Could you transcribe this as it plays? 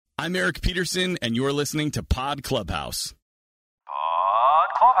I'm Eric Peterson, and you're listening to Pod Clubhouse. Pod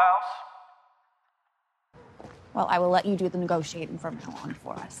Clubhouse. Well, I will let you do the negotiating from now on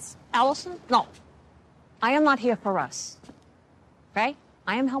for us. Allison, no. I am not here for us. Okay?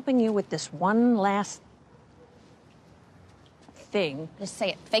 I am helping you with this one last thing. Just say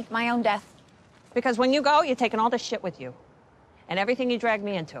it. Fake my own death. Because when you go, you're taking all this shit with you. And everything you dragged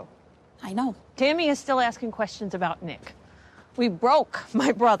me into. I know. Tammy is still asking questions about Nick. We broke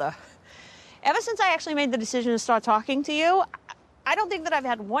my brother. Ever since I actually made the decision to start talking to you, I don't think that I've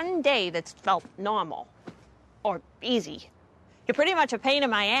had one day that's felt normal or easy. You're pretty much a pain in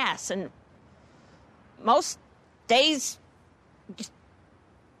my ass, and most days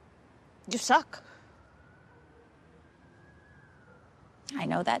you suck. I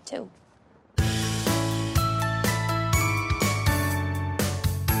know that too.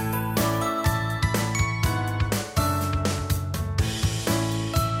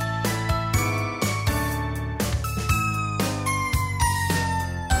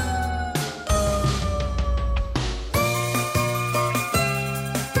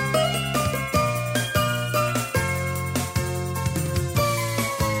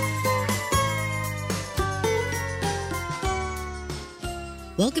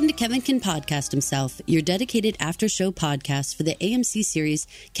 Welcome to Kevin Can Podcast Himself, your dedicated after-show podcast for the AMC series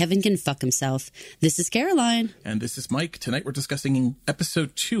Kevin Can Fuck Himself. This is Caroline. And this is Mike. Tonight we're discussing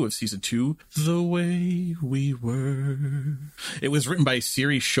episode 2 of season 2, The Way We Were. It was written by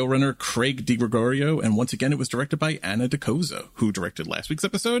series showrunner Craig DiGregorio, and once again it was directed by Anna DeCosa, who directed last week's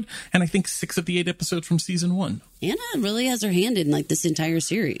episode, and I think 6 of the 8 episodes from season 1. Anna really has her hand in like this entire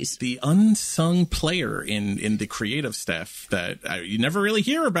series. The unsung player in the creative staff that you never really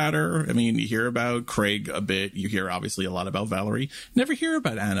hear about her. I mean, you hear about Craig a bit. You hear obviously a lot about Valerie. Never hear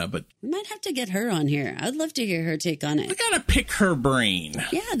about Anna, but we might have to get her on here. I'd love to hear her take on it. I gotta pick her brain.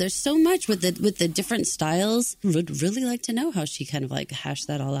 Yeah, there's so much with the different styles. Would really like to know how she kind of like hashed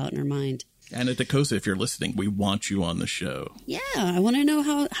that all out in her mind. Anna DeCosa, if you're listening, we want you on the show. Yeah, I want to know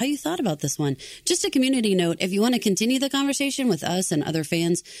how you thought about this one. Just a community note, if you want to continue the conversation with us and other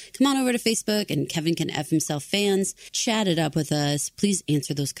fans, come on over to Facebook and Kevin Can F Himself fans. Chat it up with us. Please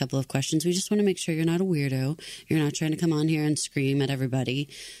answer those couple of questions. We just want to make sure you're not a weirdo. You're not trying to come on here and scream at everybody.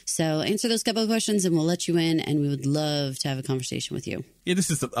 So answer those couple of questions and we'll let you in, and we would love to have a conversation with you. Yeah,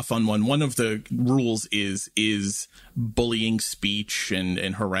 this is a fun one. One of the rules is bullying speech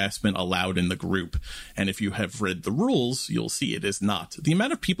and harassment allowed in the group. And if you have read the rules, you'll see it is not. The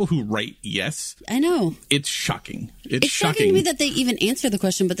amount of people who write yes. I know. It's shocking. It's shocking to me that they even answer the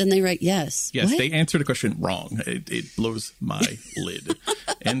question, but then they write yes. Yes, what? They answer the question wrong. It blows my lid.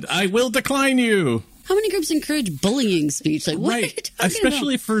 And I will decline you. How many groups encourage bullying speech? Like, what? Right.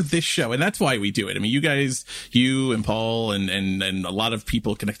 Especially for this show. And that's why we do it. I mean, you guys, you and Paul and a lot of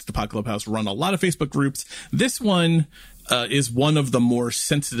people connected to Pod Clubhouse run a lot of Facebook groups. This one is one of the more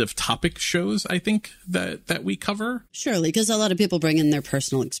sensitive topic shows, I think, that we cover. Surely, because a lot of people bring in their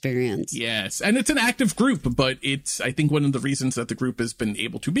personal experience. Yes, and it's an active group, but it's, I think, one of the reasons that the group has been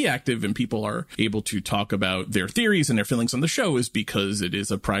able to be active and people are able to talk about their theories and their feelings on the show is because it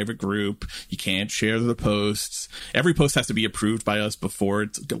is a private group. You can't share the posts. Every post has to be approved by us before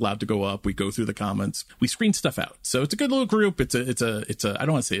it's allowed to go up. We go through the comments. We screen stuff out. So it's a good little group. It's a I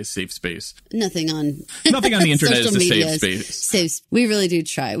don't want to say a safe space. Nothing on the internet is a media. safe space. We really do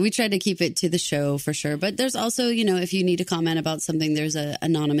try. We try to keep it to the show for sure. But there's also, if you need to comment about something, there's an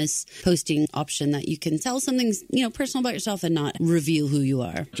anonymous posting option that you can tell something, personal about yourself and not reveal who you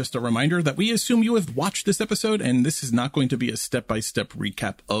are. Just a reminder that we assume you have watched this episode, and this is not going to be a step-by-step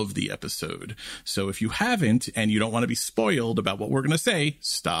recap of the episode. So if you haven't and you don't want to be spoiled about what we're going to say,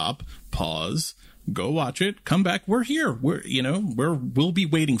 stop, pause, go watch it, come back. We're here. We'll be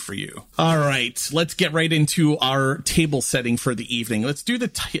waiting for you. All right, let's get right into our table setting for the evening. Let's do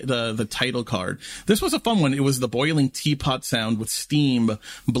the title card. This was a fun one. It was the boiling teapot sound with steam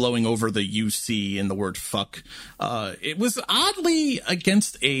blowing over the UC in the word fuck. It was oddly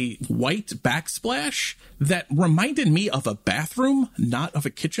against a white backsplash that reminded me of a bathroom, not of a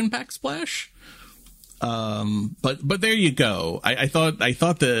kitchen backsplash. But there you go. I thought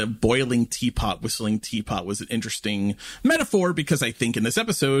the boiling teapot, whistling teapot was an interesting metaphor because I think in this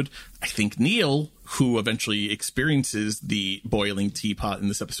episode, Neil, who eventually experiences the boiling teapot in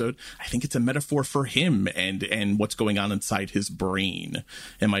this episode, I think it's a metaphor for him and what's going on inside his brain.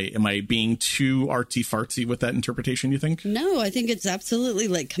 Am I being too artsy fartsy with that interpretation, you think? No, I think it's absolutely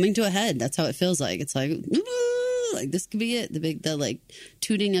like coming to a head. That's how it feels like. It's like, like this could be it. The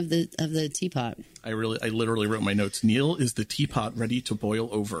tooting of the teapot. I literally wrote my notes. Neil is the teapot ready to boil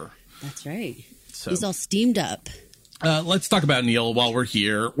over. That's right. So he's all steamed up. Let's talk about Neil while we're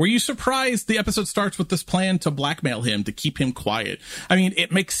here. Were you surprised the episode starts with this plan to blackmail him, to keep him quiet? I mean,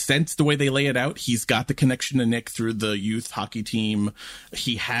 it makes sense the way they lay it out. He's got the connection to Nick through the youth hockey team.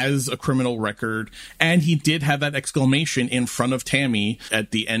 He has a criminal record, and he did have that exclamation in front of Tammy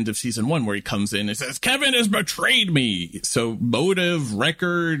at the end of season 1 where he comes in and says, Kevin has betrayed me. So motive,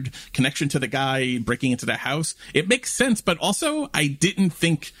 record, connection to the guy, breaking into the house. It makes sense, but also I didn't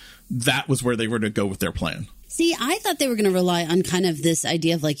think that was where they were to go with their plan. See, I thought they were going to rely on kind of this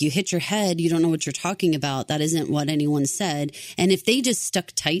idea of like, you hit your head, you don't know what you're talking about. That isn't what anyone said. And if they just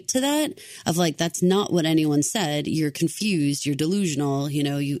stuck tight to that of like, that's not what anyone said, you're confused, you're delusional, you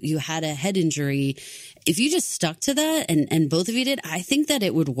know, you had a head injury. If you just stuck to that and both of you did, I think that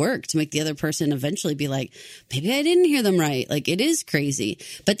it would work to make the other person eventually be like, maybe I didn't hear them right. Like, it is crazy.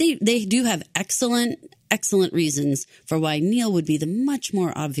 But they do have excellent reasons for why Neil would be the much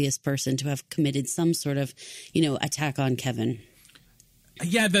more obvious person to have committed some sort of, you know, attack on Kevin.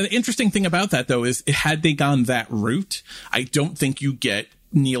 Yeah, the interesting thing about that, though, is had they gone that route, I don't think you get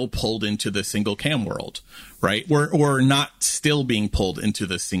Neil pulled into the single cam world, right? Or not still being pulled into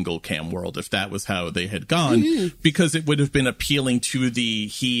the single cam world if that was how they had gone, because it would have been appealing to the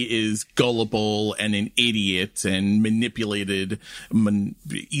he is gullible and an idiot and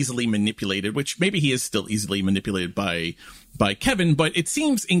easily manipulated, which maybe he is still easily manipulated by Kevin, but it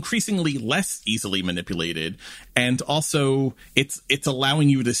seems increasingly less easily manipulated. And also it's allowing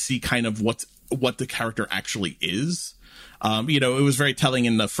you to see kind of what the character actually is. You know, it was very telling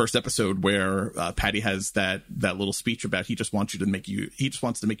in the first episode where Patty has that little speech about he just wants to make you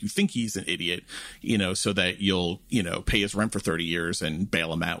think he's an idiot, you know, so that you'll, you know, pay his rent for 30 years and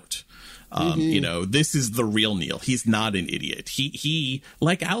bail him out. You know, this is the real Neil. He's not an idiot. He,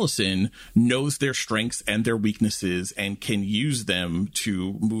 like Allison, knows their strengths and their weaknesses and can use them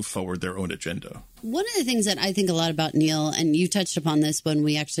to move forward their own agenda. One of the things that I think a lot about Neil, and you touched upon this when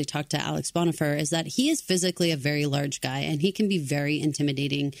we actually talked to Alex Bonifer, is that he is physically a very large guy and he can be very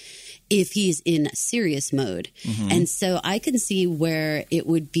intimidating if he's in serious mode. And so I can see where it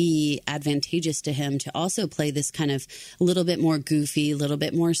would be advantageous to him to also play this kind of a little bit more goofy, a little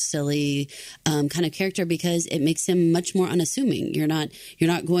bit more silly kind of character, because it makes him much more unassuming. You're not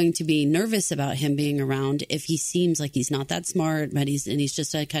going to be nervous about him being around if he seems like he's not that smart, but he's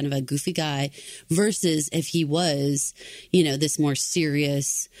just a kind of a goofy guy, versus if he was, you know, this more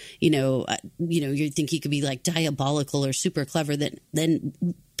serious, you think he could be like diabolical or super clever, then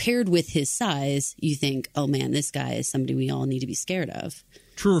paired with his size, you think, oh man, this guy is somebody we all need to be scared of.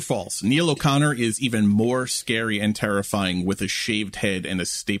 True or false? Neil O'Connor is even more scary and terrifying with a shaved head and a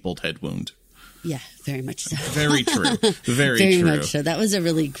stapled head wound. Yeah, very much so. Very true. Very true. Much so. That was a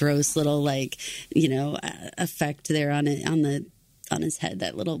really gross little, like, you know, effect there on his head.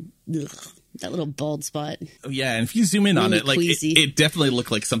 That little bald spot. Yeah, and if you zoom in really on it, like it definitely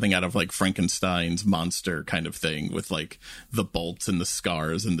looked like something out of like Frankenstein's monster kind of thing, with like the bolts and the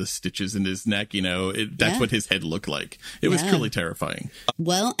scars and the stitches in his neck. You know, that's what his head looked like. It was truly terrifying.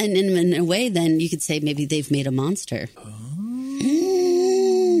 Well, and in a way, then you could say maybe they've made a monster.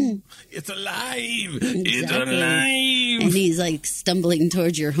 It's alive. Exactly. It's alive. And he's like stumbling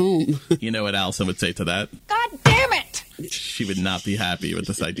towards your home. You know what Allison would say to that? God damn it! She would not be happy with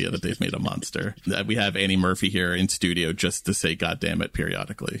this idea that they've made a monster. We have Annie Murphy here in studio just to say God damn it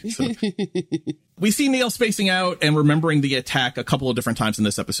periodically. So. We see Neil spacing out and remembering the attack a couple of different times in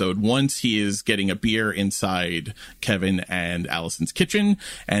this episode. Once he is getting a beer inside Kevin and Allison's kitchen,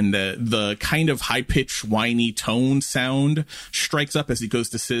 and the kind of high-pitched, whiny tone sound strikes up as he goes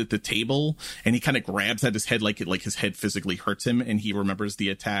to sit at the table, and he kind of grabs at his head like his head physically hurts him, and he remembers the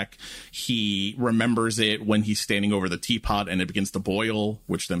attack. He remembers it when he's standing over the teapot and it begins to boil,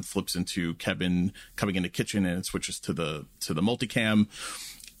 which then flips into Kevin coming in the kitchen, and it switches to the multicam.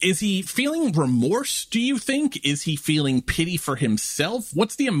 Is he feeling remorse, do you think? Is he feeling pity for himself?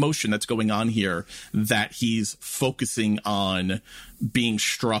 What's the emotion that's going on here that he's focusing on being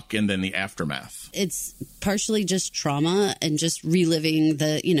struck and then the aftermath? It's partially just trauma and just reliving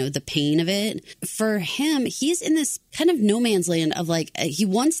the pain of it. For him, he's in this kind of no man's land of like, he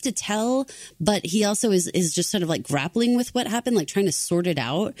wants to tell, but he also is just sort of like grappling with what happened, like trying to sort it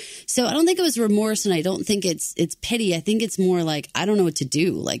out. So I don't think it was remorse, and I don't think it's pity. I think it's more like, I don't know what to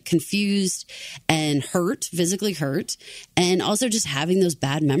do, like confused and hurt, physically hurt, and also just having those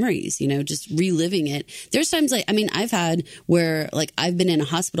bad memories, just reliving it. There's times I've had where like like I've been in a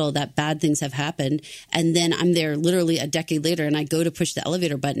hospital that bad things have happened. And then I'm there literally a decade later and I go to push the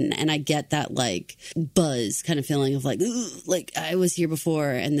elevator button and I get that like buzz kind of feeling of like, ooh, like I was here before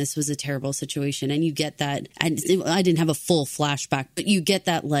and this was a terrible situation. And you get that. I didn't have a full flashback, but you get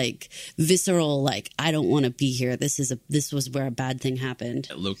that like visceral, like, I don't want to be here. This was where a bad thing happened.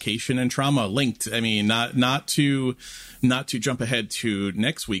 Location and trauma linked. I mean, not to jump ahead to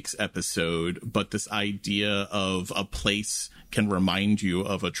next week's episode, but this idea of a place can remind you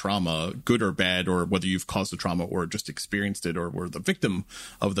of a trauma, good or bad, or whether you've caused the trauma or just experienced it or were the victim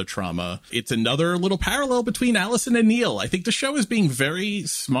of the trauma. It's another little parallel between Allison and Neil. I think the show is being very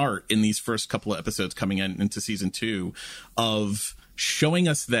smart in these first couple of episodes coming into season 2 of showing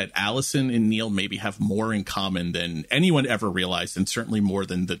us that Allison and Neil maybe have more in common than anyone ever realized, and certainly more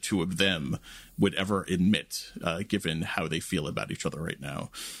than the two of them would ever admit, given how they feel about each other right now.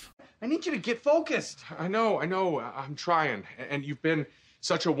 I need you to get focused. I know. I'm trying. And you've been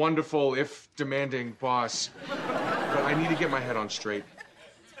such a wonderful, if demanding, boss. But I need to get my head on straight.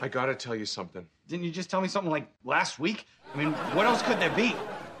 I gotta tell you something. Didn't you just tell me something like last week? I mean, what else could there be?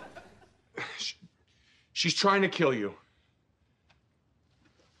 She's trying to kill you.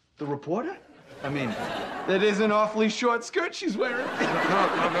 The reporter? I mean, that is an awfully short skirt she's wearing.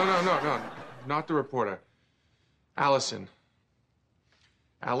 No. Not the reporter. Allison.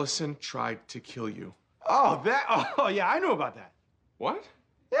 Allison tried to kill you. Oh, yeah, I know about that. What?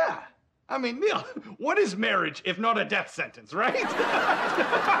 Yeah. I mean, Neil, what is marriage if not a death sentence, right?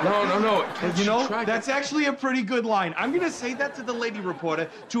 No. You know, that's actually a pretty good line. I'm going to say that to the lady reporter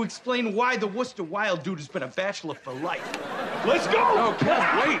to explain why the Worcester Wild dude has been a bachelor for life. Let's go!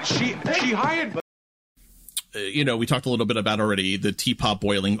 Okay, wait, she hired... We talked a little bit about already the teapot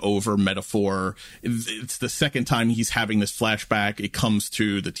boiling over metaphor. It's the second time he's having this flashback. It comes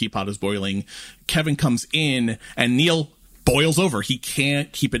to the teapot is boiling. Kevin comes in and Neil boils over. He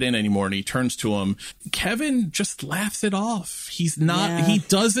can't keep it in anymore, and he turns to him. Kevin just laughs it off. He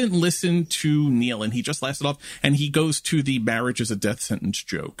doesn't listen to Neil, and he just laughs it off, and he goes to the marriage as a death sentence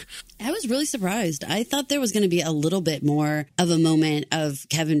joke. I was really surprised. I thought there was going to be a little bit more of a moment of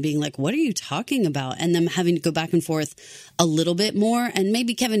Kevin being like, what are you talking about? And them having to go back and forth a little bit more. And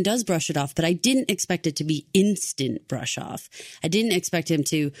maybe Kevin does brush it off, but I didn't expect it to be instant brush off. I didn't expect him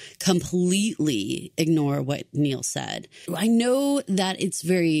to completely ignore what Neil said. I know that it's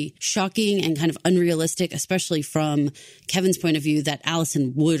very shocking and kind of unrealistic, especially from Kevin's point of view, that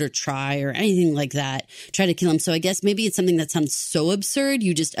Allison would or try or anything like that, try to kill him. So I guess maybe it's something that sounds so absurd,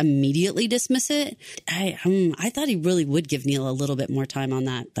 you just immediately dismiss it. I thought he really would give Neil a little bit more time on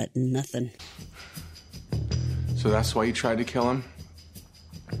that, but nothing. So that's why you tried to kill him?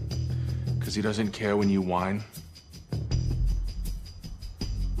 Because he doesn't care when you whine?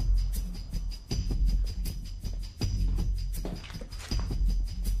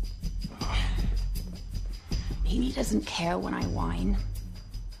 Maybe he doesn't care when I whine,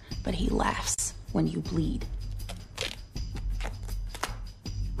 but he laughs when you bleed.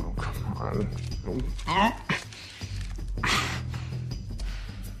 Oh, come on.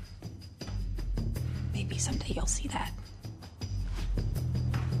 Maybe someday you'll see that.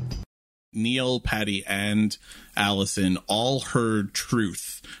 Neil, Patty, and Allison all heard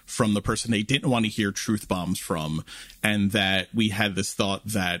truth from the person they didn't want to hear truth bombs from, and that we had this thought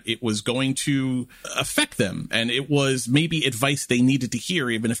that it was going to affect them, and it was maybe advice they needed to hear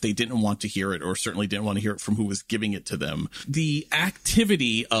even if they didn't want to hear it, or certainly didn't want to hear it from who was giving it to them. The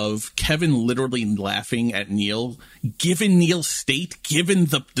activity of Kevin literally laughing at Neil, given Neil's state, given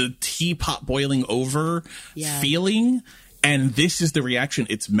the teapot boiling over feeling, and this is the reaction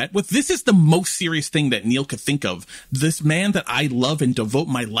it's met with. This is the most serious thing that Neil could think of. This man that I love and devote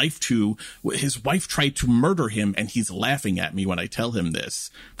my life to, his wife tried to murder him, and he's laughing at me when I tell him this.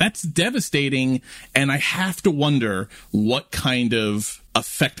 That's devastating, and I have to wonder what kind of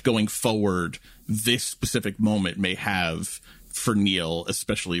effect going forward this specific moment may have for Neil,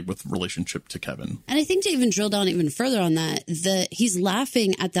 especially with relationship to Kevin. And I think to even drill down even further on that, he's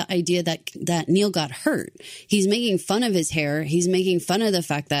laughing at the idea that Neil got hurt. He's making fun of his hair. He's making fun of the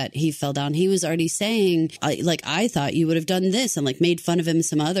fact that he fell down. He was already saying, I thought you would have done this, and made fun of him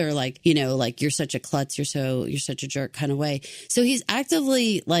some other, you're such a klutz, you're such a jerk kind of way. So he's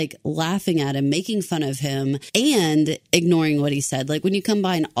actively laughing at him, making fun of him, and ignoring what he said. When you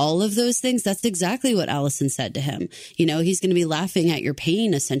combine all of those things, that's exactly what Allison said to him. He's going to be laughing at your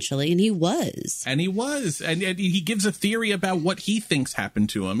pain, essentially, and he was. And he gives a theory about what he thinks happened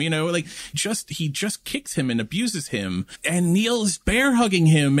to him. He just kicks him and abuses him, and Neil is bear hugging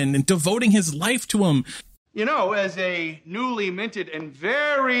him and devoting his life to him. As a newly minted and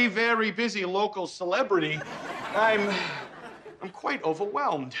very, very busy local celebrity, I'm I'm quite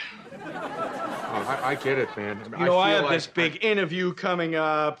overwhelmed. I get it, man. You know, I feel have this big interview coming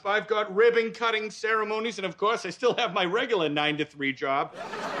up. I've got ribbon cutting ceremonies, and of course, I still have my regular 9 to 3 job.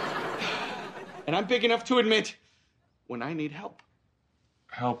 And I'm big enough to admit when I need help.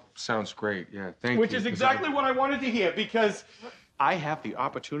 Help sounds great. Yeah, thank you. Which is exactly what I wanted to hear, because I have the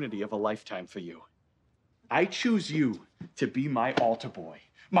opportunity of a lifetime for you. I choose you to be my altar boy,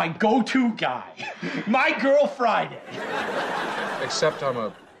 my go-to guy, my girl Friday. Except I'm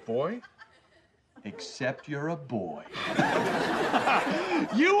a boy? Except you're a boy.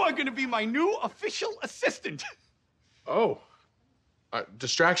 You are going to be my new official assistant. Oh.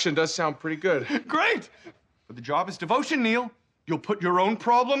 Distraction does sound pretty good. Great. But the job is devotion, Neil. You'll put your own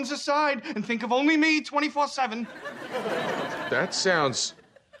problems aside and think of only me 24/7. That sounds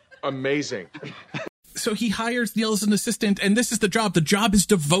amazing. So he hires Neil as an assistant, and this is the job. The job is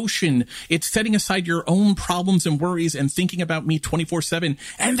devotion. It's setting aside your own problems and worries and thinking about me 24/7.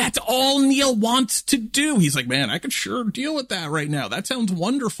 And that's all Neil wants to do. He's like, man, I could sure deal with that right now. That sounds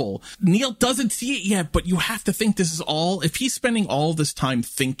wonderful. Neil doesn't see it yet, but you have to think this is all, if he's spending all this time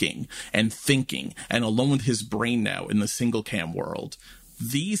thinking and alone with his brain now in the single cam world,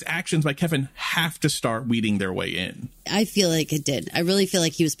 these actions by Kevin have to start weeding their way in. I feel like it did. I really feel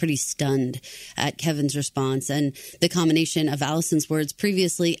like he was pretty stunned at Kevin's response and the combination of Allison's words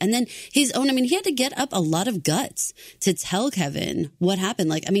previously and then his own. I mean, he had to get up a lot of guts to tell Kevin what happened.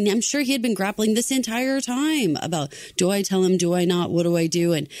 Like, I mean, I'm sure he had been grappling this entire time about, do I tell him? Do I not? What do I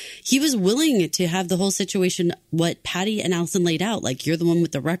do? And he was willing to have the whole situation, what Patty and Allison laid out. Like, you're the one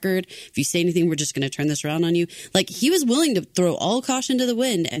with the record. If you say anything, we're just going to turn this around on you. Like, he was willing to throw all caution to the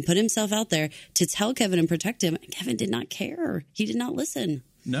wind and put himself out there to tell Kevin and protect him. And Kevin did not care. He did not listen.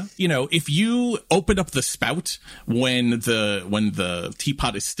 No. You know, if you open up the spout when the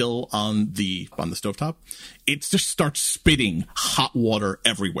teapot is still on the stovetop, it just starts spitting hot water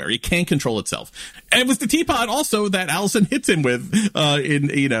everywhere. It can't control itself. And it was the teapot also that Allison hits him with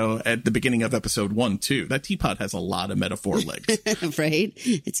at the beginning of episode 1 too. That teapot has a lot of metaphor legs. Right?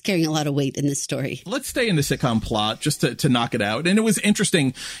 It's carrying a lot of weight in this story. Let's stay in the sitcom plot just to knock it out. And it was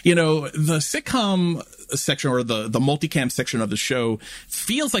interesting, you know, the sitcom section or the multicam section of the show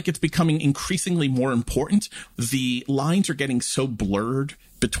feels like it's becoming increasingly more important. The lines are getting so blurred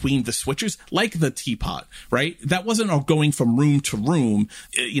between the switches, like the teapot, right? That wasn't all going from room to room.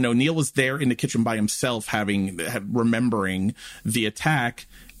 You know, Neil was there in the kitchen by himself, remembering the attack.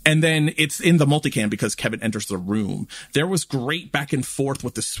 And then it's in the multicam because Kevin enters the room. There was great back and forth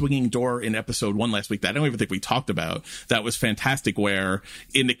with the swinging door in episode 1 last week that I don't even think we talked about. That was fantastic, where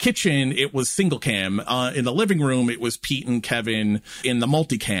in the kitchen, it was single cam. In the living room, it was Pete and Kevin in the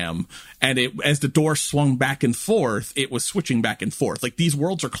multicam. And as the door swung back and forth, it was switching back and forth. Like, these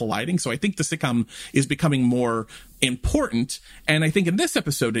worlds are colliding. So I think the sitcom is becoming more important. And I think in this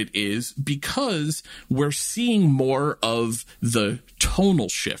episode it is because we're seeing more of the tonal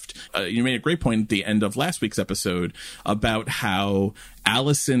shift. You made a great point at the end of last week's episode about how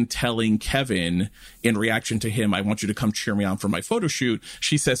Allison telling Kevin in reaction to him, I want you to come cheer me on for my photo shoot.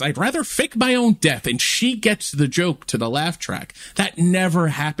 She says, I'd rather fake my own death. And she gets the joke to the laugh track. That never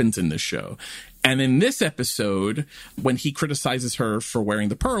happens in this show. And in this episode, when he criticizes her for wearing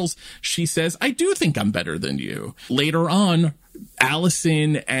the pearls, she says, I do think I'm better than you. Later on,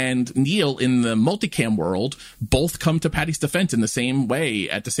 Allison and Neil in the multicam world both come to Patty's defense in the same way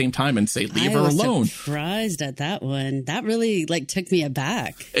at the same time and say, leave her alone. I was surprised at that one. That really took me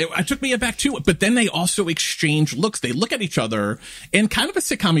aback. It took me aback too. But then they also exchange looks. They look at each other in kind of a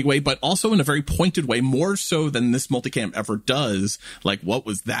sitcom-y way, but also in a very pointed way, more so than this multicam ever does. Like, what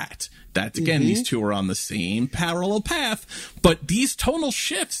was that? That's, again, these two are on the same parallel path. But these tonal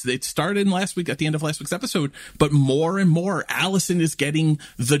shifts, they started last week at the end of last week's episode, but more and more, Allison is getting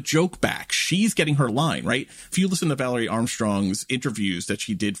the joke back. She's getting her line, right? If you listen to Valerie Armstrong's interviews that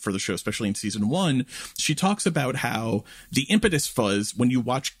she did for the show, especially in season 1, she talks about how the impetus was when you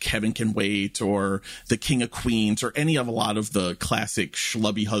watch Kevin Can Wait or The King of Queens or any of a lot of the classic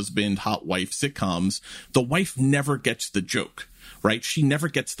schlubby husband, hot wife sitcoms, the wife never gets the joke. Right? She never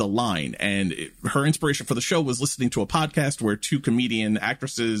gets the line. And her inspiration for the show was listening to a podcast where 2 comedian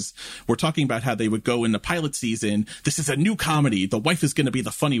actresses were talking about how they would go in the pilot season. This is a new comedy. The wife is going to be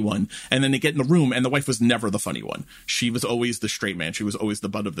the funny one. And then they get in the room and the wife was never the funny one. She was always the straight man. She was always the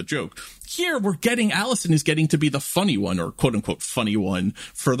butt of the joke. Here we're getting Allison is getting to be the funny one, or quote unquote funny one,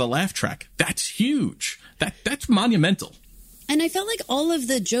 for the laugh track. That's huge. That's monumental. And I felt like all of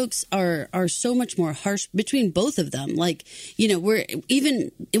the jokes are so much more harsh between both of them. Like, you know, we're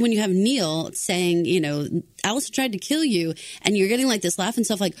even when you have Neil saying, you know, Allison tried to kill you, and you're getting like this laugh and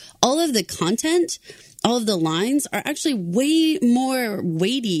stuff, like all of the content all of the lines are actually way more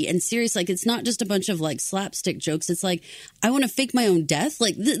weighty and serious. Like, it's not just a bunch of like slapstick jokes. It's like, I want to fake my own death.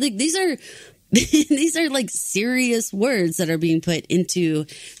 Like, these are these are like serious words that are being put into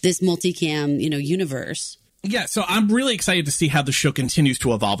this multicam, universe. Yeah, so I'm really excited to see how the show continues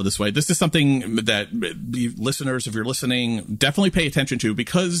to evolve in this way. This is something that listeners, if you're listening, definitely pay attention to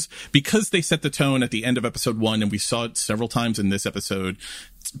because they set the tone at the end of episode 1, and we saw it several times in this episode.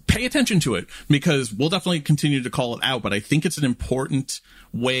 Pay attention to it, because we'll definitely continue to call it out, but I think it's an important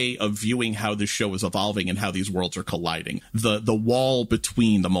way of viewing how this show is evolving and how these worlds are colliding. The wall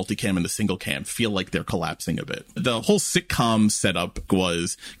between the multicam and the single cam feel like they're collapsing a bit. The whole sitcom setup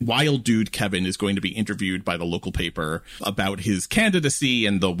was Wild Dude Kevin is going to be interviewed by the local paper about his candidacy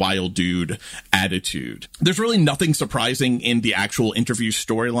and the Wild Dude attitude. There's really nothing surprising in the actual interview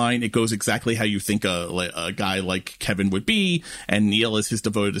storyline. It goes exactly how you think a guy like Kevin would be, and Neil is his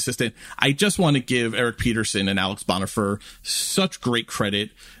devoted assistant. I just want to give Eric Peterson and Alex Bonifer such great credit.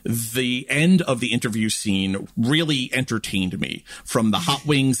 The end of the interview scene really entertained me, from the hot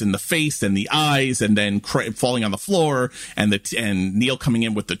wings in the face and the eyes, and then falling on the floor, and Neil coming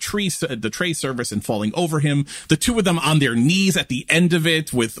in with the tray service and falling over him. The two of them on their knees at the end of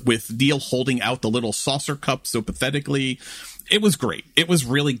it, with Neil holding out the little saucer cup so pathetically. It was great. It was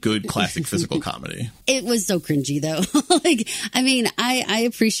really good classic physical comedy. It was so cringy, though. I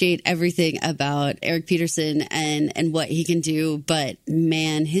appreciate everything about Eric Peterson and what he can do, but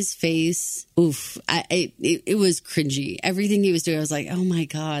man, his face, oof, it was cringy. Everything he was doing, I was like, oh my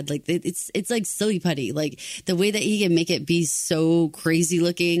God, like it's like silly putty. Like the way that he can make it be so crazy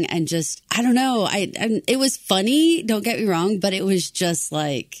looking, and just, I don't know. It was funny, don't get me wrong, but it was just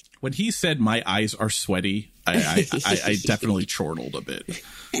like, when he said my eyes are sweaty, I definitely chortled a bit.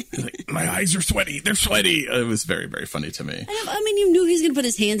 Like, my eyes are sweaty. They're sweaty. It was very, very funny to me. I mean, you knew he was going to put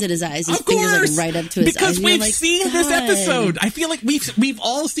his hands in his eyes. His of fingers course, like right up to his because eyes. Because we've like, seen God. this episode. I feel like we've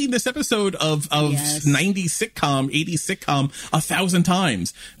all seen this episode of Yes. 90s sitcom, 80s sitcom 1,000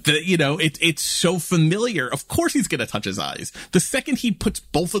 times. It's so familiar. Of course he's going to touch his eyes. The second he puts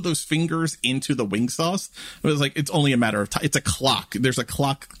both of those fingers into the wing sauce, it was like, it's only a matter of time. It's a clock. There's a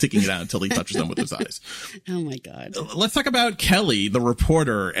clock ticking down until he touches them with his eyes. Oh my God. Let's talk about Kelly, the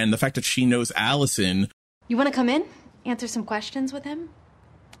reporter, and the fact that she knows Allison. You want to come in? Answer some questions with him?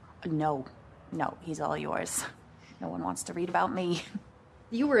 No, he's all yours. No one wants to read about me.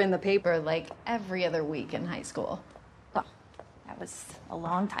 You were in the paper like every other week in high school. Well, that was a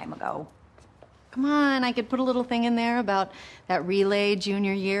long time ago. Come on, I could put a little thing in there about that relay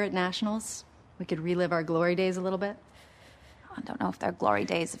junior year at Nationals. We could relive our glory days a little bit. I don't know if they're glory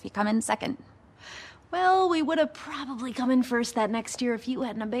days if you come in second. Well, we would have probably come in first that next year if you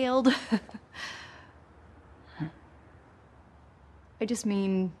hadn't have bailed. I just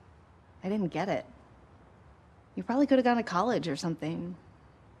mean, I didn't get it. You probably could have gone to college or something.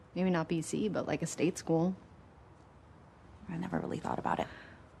 Maybe not BC, but like a state school. I never really thought about it.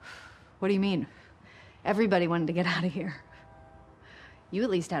 What do you mean? Everybody wanted to get out of here. You at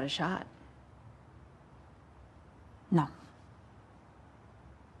least had a shot. No,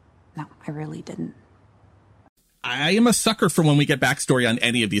 I really didn't. I am a sucker for when we get backstory on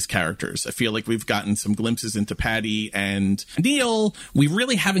any of these characters. I feel like we've gotten some glimpses into Patty and Neil. We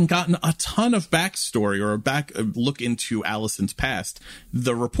really haven't gotten a ton of backstory or a look into Allison's past.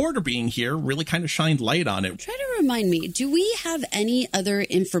 The reporter being here really kind of shined light on it. Try to remind me, do we have any other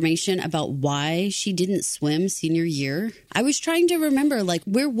information about why she didn't swim senior year? I was trying to remember, like,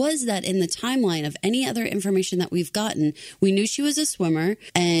 where was that in the timeline of any other information that we've gotten? We knew she was a swimmer,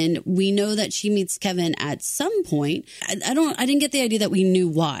 and we know that she meets Kevin at some point. I didn't get the idea that we knew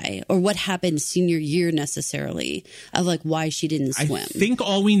why or what happened senior year necessarily, of like why she didn't swim. I think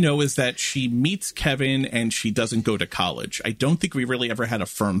all we know is that she meets Kevin and she doesn't go to college. I don't think we really ever had a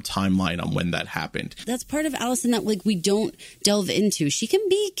firm timeline on when that happened. That's part of Allison that like we don't delve into. She can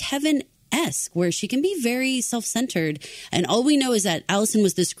be Kevin-esque, where she can be very self-centered, and all we know is that Allison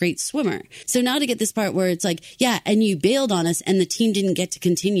was this great swimmer. So now to get this part where it's like, yeah, and you bailed on us and the team didn't get to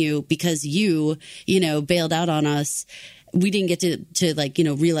continue because you bailed out on us. We didn't get to like,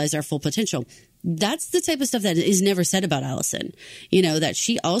 realize our full potential. That's the type of stuff that is never said about Allison, that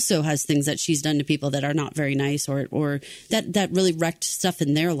she also has things that she's done to people that are not very nice or that really wrecked stuff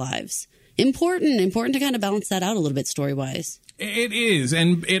in their lives. Important to kind of balance that out a little bit story-wise. It is.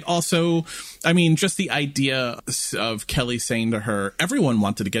 And it also, just the idea of Kelly saying to her, everyone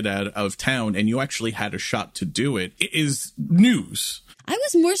wanted to get out of town and you actually had a shot to do it, is news. I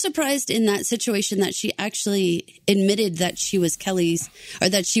was more surprised in that situation that she actually admitted that she was Kevin's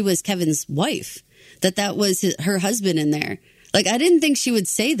wife, that was her husband in there. Like, I didn't think she would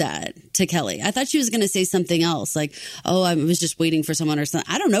say that to Kelly. I thought she was going to say something else, like, oh, I was just waiting for someone or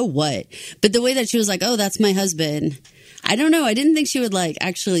something. I don't know what. But the way that she was like, oh, that's my husband. I don't know. I didn't think she would, like,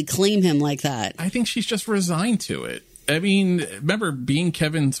 actually claim him like that. I think she's just resigned to it. I mean, remember, being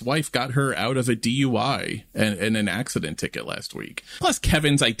Kevin's wife got her out of a DUI and an accident ticket last week. Plus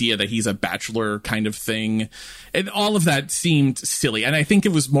Kevin's idea that he's a bachelor kind of thing. And all of that seemed silly. And I think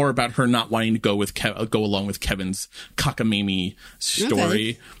it was more about her not wanting to go along with Kevin's cockamamie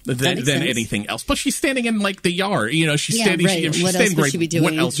story than anything else. Plus she's standing in like the yard, you know, she's standing, she's what standing else right. She be doing?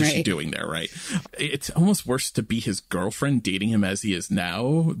 What else is she doing there? Right. It's almost worse to be his girlfriend dating him as he is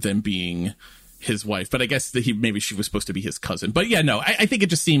now than being his wife, but I guess that maybe she was supposed to be his cousin. But yeah, no, I think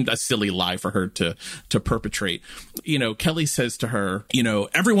it just seemed a silly lie for her to perpetrate. You know, Kelly says to her, you know,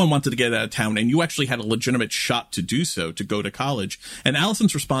 everyone wanted to get out of town and you actually had a legitimate shot to do so, to go to college. And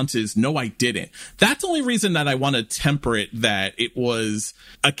Allison's response is, no, I didn't. That's the only reason that I want to temper it, that it was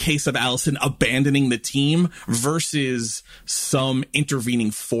a case of Allison abandoning the team versus some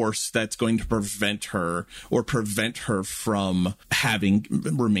intervening force that's going to prevent her from having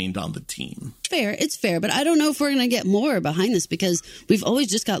remained on the team. It's fair, but I don't know if we're going to get more behind this, because we've always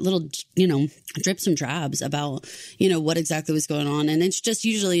just got little, you know, drips and drabs about, you know, what exactly was going on. And it's just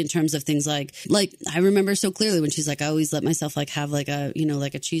usually in terms of things like I remember so clearly when she's like, I always let myself like have like a, you know,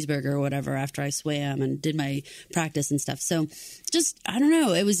 like a cheeseburger or whatever after I swam and did my practice and stuff. So just, I don't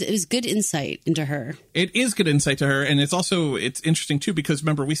know. It was good insight into her. It is good insight to her. And it's interesting too, because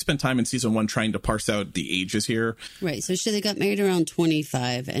remember, we spent time in season 1 trying to parse out the ages here. Right. So they got married around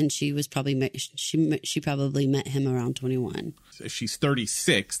 25 and she was probably, she probably met him around 21. If she's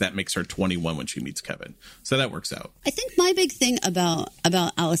 36, that makes her 21 when she meets Kevin. So that works out. I think my big thing about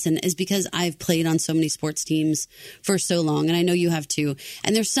Allison is because I've played on so many sports teams for so long, and I know you have too.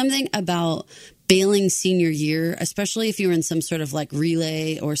 And there's something about bailing senior year, especially if you're in some sort of like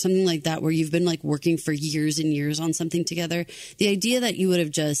relay or something like that, where you've been like working for years and years on something together. The idea that you would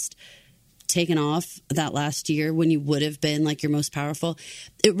have just taken off that last year when you would have been like your most powerful,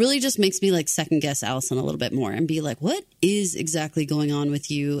 it really just makes me like second guess Allison a little bit more and be like, what is exactly going on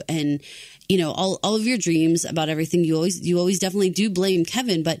with you? And you know, all of your dreams about everything, you always definitely do blame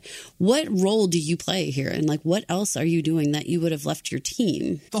Kevin, but what role do you play here? And like, what else are you doing that you would have left your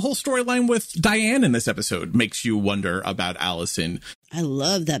team? The whole storyline with Diane in this episode makes you wonder about Allison. I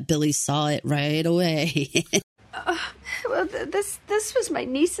love that Billy saw it right away. Well, this was my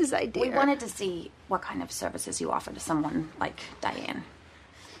niece's idea. We wanted to see what kind of services you offer to someone like Diane.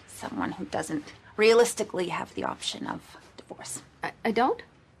 Someone who doesn't realistically have the option of divorce. I don't?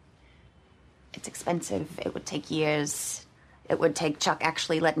 It's expensive. It would take years. It would take Chuck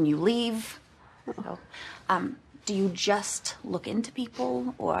actually letting you leave. So, do you just look into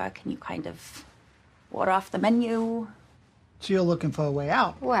people, or can you kind of order off the menu? So you're looking for a way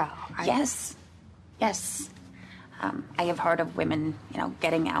out? Well, Yes. I have heard of women, you know,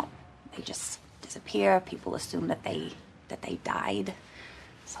 getting out. They just disappear. People assume that they died.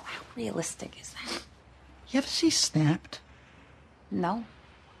 So how realistic is that? You ever see Snapped? No.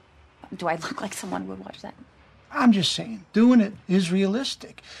 Do I look like someone who would watch that? I'm just saying, doing it is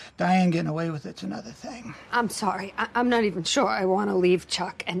realistic. Diane getting away with it's another thing. I'm sorry. I'm not even sure I want to leave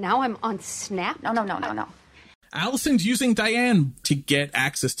Chuck, and now I'm on Snap? No. Allison's using Diane to get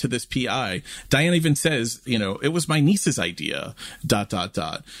access to this PI. Diane even says, you know, it was my niece's idea, ...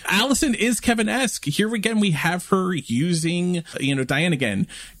 Allison is Kevin-esque. Here again, we have her using, you know, Diane again.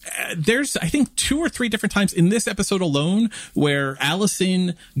 There's, I think, 2 or 3 different times in this episode alone where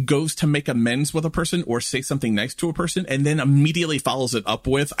Allison goes to make amends with a person or say something nice to a person and then immediately follows it up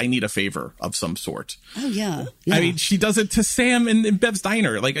with, I need a favor of some sort. Oh, yeah. I mean, she does it to Sam in Bev's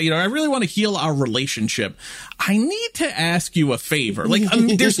Diner. Like, you know, I really want to heal our relationship. I need to ask you a favor. Like,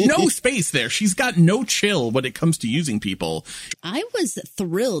 there's no space there. She's got no chill when it comes to using people. I was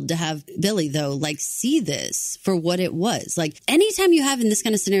thrilled to have Billy, though, like, see this for what it was. Like, anytime you have in this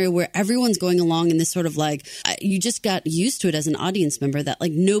kind of scenario where everyone's going along in this sort of like, you just got used to it as an audience member that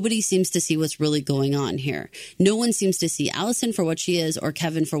like nobody seems to see what's really going on here. No one seems to see Allison for what she is or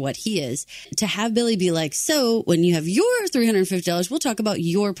Kevin for what he is. To have Billy be like, so when you have your $350, we'll talk about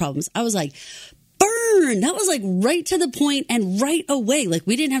your problems. I was like, burn. That was like right to the point and right away. Like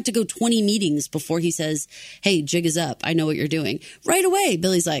we didn't have to go 20 meetings before he says, hey, jig is up. I know what you're doing. Right away,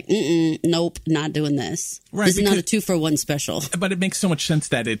 Billy's like, nope, not doing this. Right, this is not a 2-for-1 special. But it makes so much sense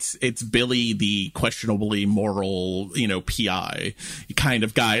that it's Billy, the questionably moral, you know, PI kind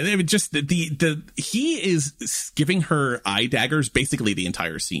of guy. I mean, just he is giving her eye daggers basically the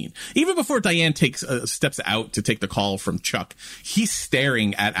entire scene. Even before Diane steps out to take the call from Chuck, he's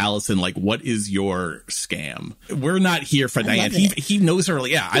staring at Allison like, what is your her scam. We're not here for Diane. He knows her.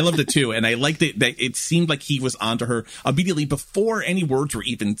 Yeah, I loved it too. And I liked it that it seemed like he was onto her immediately before any words were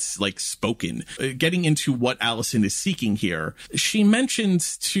even like spoken. Getting into what Allison is seeking here, she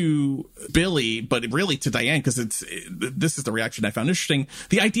mentions to Billy, but really to Diane, because this is the reaction I found interesting,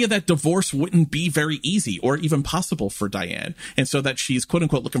 the idea that divorce wouldn't be very easy or even possible for Diane. And so that she's quote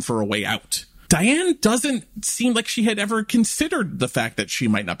unquote looking for a way out. Diane doesn't seem like she had ever considered the fact that she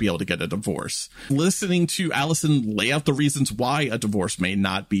might not be able to get a divorce. Listening to Allison lay out the reasons why a divorce may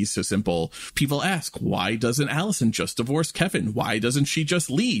not be so simple, people ask, why doesn't Allison just divorce Kevin? Why doesn't she just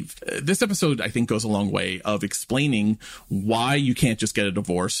leave? This episode, I think, goes a long way of explaining why you can't just get a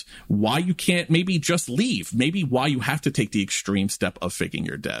divorce, why you can't maybe just leave, maybe why you have to take the extreme step of faking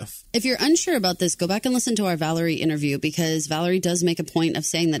your death. If you're unsure about this, go back and listen to our Valerie interview, because Valerie does make a point of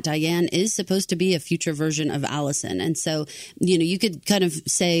saying that Diane is supposed to be a future version of Allison. And so, you could kind of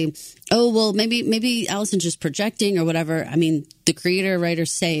say, oh, well, maybe Allison's just projecting or whatever. I mean, the creator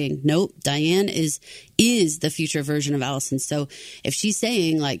writer's saying, nope, Diane is the future version of Allison. So if she's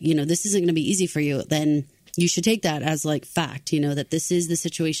saying like, this isn't going to be easy for you, then you should take that as like fact, that this is the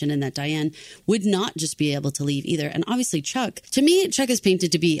situation and that Diane would not just be able to leave either. And obviously Chuck is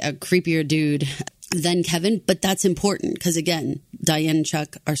painted to be a creepier dude than Kevin, but that's important because, again, Diane and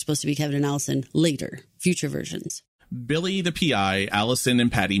Chuck are supposed to be Kevin and Allison later, future versions. Billy the PI, Allison and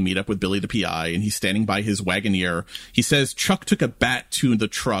Patty meet up with Billy the PI, and he's standing by his Wagoneer. He says Chuck took a bat to the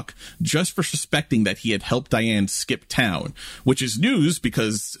truck just for suspecting that he had helped Diane skip town, which is news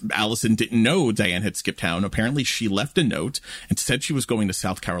because Allison didn't know Diane had skipped town. Apparently, she left a note and said she was going to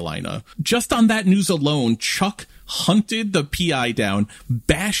South Carolina. Just on that news alone, Chuck hunted the PI down,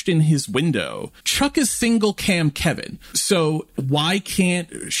 bashed in his window. Chuck is single cam Kevin. So why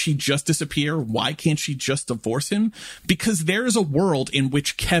can't she just disappear? Why can't she just divorce him? Because there is a world in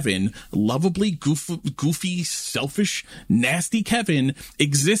which Kevin, lovably goofy, selfish, nasty Kevin,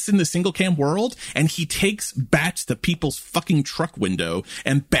 exists in the single cam world, and he takes bats to people's fucking truck window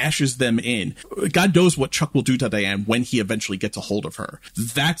and bashes them in. God knows what Chuck will do to Diane when he eventually gets a hold of her.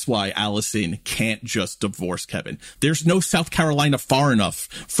 That's why Allison can't just divorce Kevin. There's no South Carolina far enough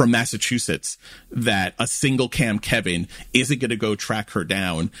from Massachusetts that a single cam Kevin isn't going to go track her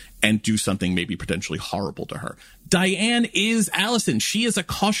down and do something maybe potentially horrible to her. Diane is Allison. She is a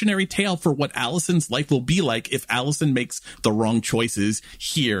cautionary tale for what Allison's life will be like if Allison makes the wrong choices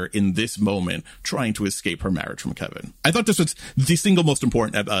here in this moment, trying to escape her marriage from Kevin. I thought this was the single most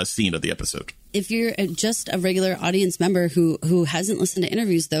important scene of the episode. If you're just a regular audience member who hasn't listened to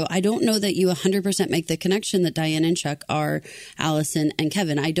interviews, though, I don't know that you 100% make the connection that Diane and Chuck are Allison and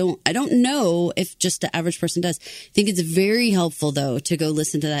Kevin. I don't know if just the average person does. I think it's very helpful, though, to go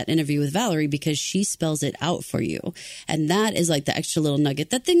listen to that interview with Valerie because she spells it out for you. And that is like the extra little nugget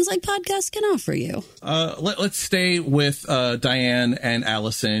that things like podcasts can offer you. Let's stay with Diane and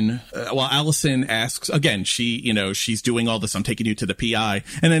Allison. While Allison asks, again, she's doing all this, I'm taking you to the PI.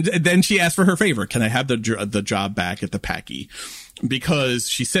 And then she asks for her favor. Can I have the job back at the Packy? Because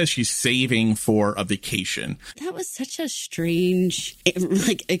she says she's saving for a vacation. That was such a strange,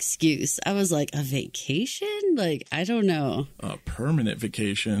 excuse. I was like, a vacation? I don't know. A permanent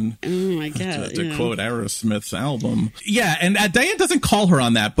vacation. Oh, my God. To quote Aerosmith's album. Yeah, and Diane doesn't call her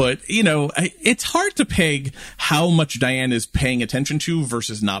on that, but, it's hard to peg how much Diane is paying attention to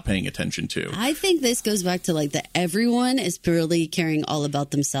versus not paying attention to. I think this goes back to, that everyone is purely caring all about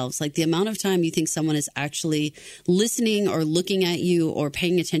themselves. The amount of time you think someone is actually listening or looking at you or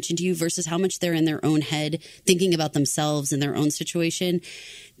paying attention to you versus how much they're in their own head thinking about themselves and their own situation.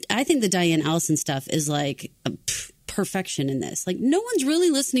 I think the Diane Allison stuff is perfection in this. No one's really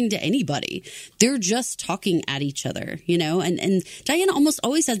listening to anybody. They're just talking at each other, and Diane almost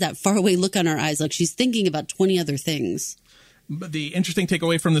always has that faraway look on her eyes, like she's thinking about 20 other things. But the interesting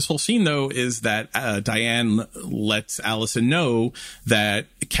takeaway from this whole scene, though, is that Diane lets Allison know that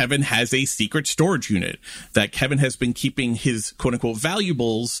Kevin has a secret storage unit, that Kevin has been keeping his quote-unquote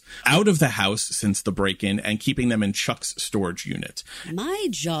valuables out of the house since the break-in and keeping them in Chuck's storage unit. My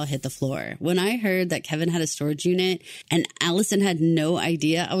jaw hit the floor when I heard that Kevin had a storage unit and Allison had no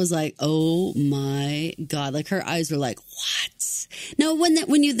idea. I was like, oh my God. Her eyes were like, what? No, when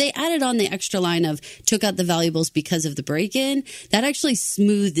they added on the extra line of took out the valuables because of the break-in, that actually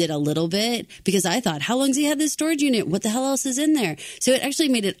smoothed it a little bit because I thought, how long's he had this storage unit? What the hell else is in there? So it actually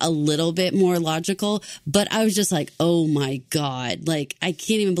made it a little bit more logical, but I was just like, oh my God. I can't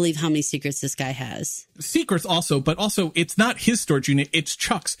even believe how many secrets this guy has. Secrets also, but also it's not his storage unit, it's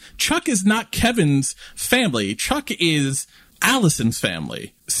Chuck's. Chuck is not Kevin's family. Chuck is Allison's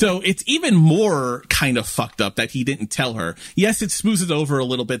family. So it's even more kind of fucked up that he didn't tell her. Yes, it smooths it over a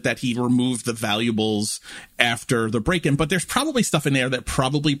little bit that he removed the valuables after the break-in, but there's probably stuff in there that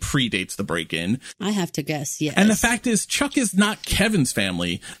probably predates the break-in. I have to guess, yes. And the fact is, Chuck is not Kevin's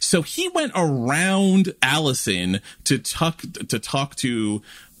family, so he went around Allison to talk to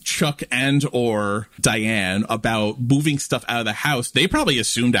Chuck and or Diane about moving stuff out of the house. They probably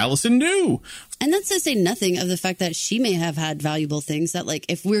assumed Allison knew. And that's to say nothing of the fact that she may have had valuable things that, like,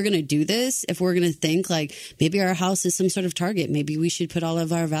 if we're going to do this, if we're going to think, like, maybe our house is some sort of target, maybe we should put all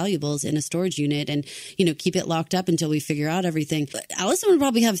of our valuables in a storage unit and, you know, keep it locked up until we figure out everything. But Allison would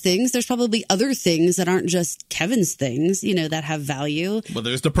probably have things. There's probably other things that aren't just Kevin's things, you know, that have value. Well,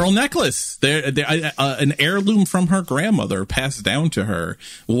 there's the pearl necklace. An heirloom from her grandmother passed down to her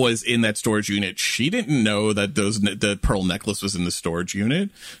was in that storage unit. She didn't know that the pearl necklace was in the storage unit.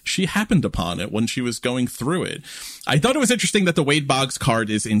 She happened upon it when she was going through it. I thought it was interesting that the Wade Boggs card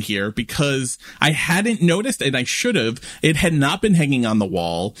is in here because I hadn't noticed, and I should have. It had not been hanging on the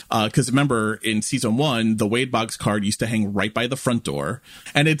wall because remember in season 1, the Wade Boggs card used to hang right by the front door,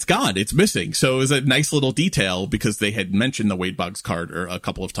 and it's gone. It's missing. So it was a nice little detail because they had mentioned the Wade Boggs card a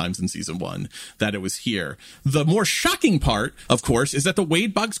couple of times in season 1 that it was here. The more shocking part, of course, is that the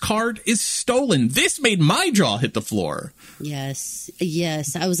Wade Boggs card is stolen. This made my jaw hit the floor. Yes.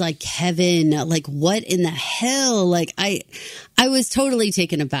 I was like, Kevin, like, what in the hell? Like, I was totally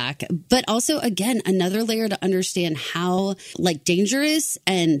taken aback. But also, again, another layer to understand how, like, dangerous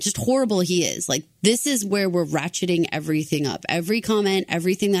and just horrible he is. Like, this is where we're ratcheting everything up. Every comment,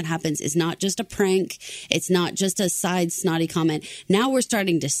 everything that happens is not just a prank. It's not just a side snotty comment. Now we're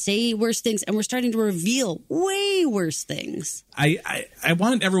starting to say worse things, and we're starting to reveal way worse things. I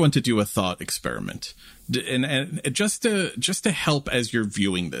want everyone to do a thought experiment. And just to help as you're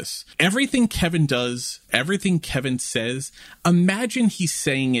viewing this, everything Kevin does, everything Kevin says, imagine he's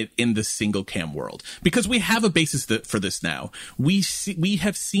saying it in the single cam world, because we have a basis for this now. We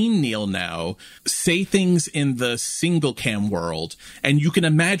have seen Neil now say things in the single cam world, and you can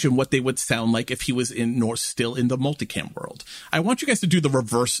imagine what they would sound like if he was still in the multicam world. I want you guys to do the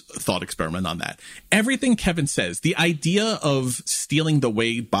reverse thought experiment on that. Everything Kevin says, the idea of stealing the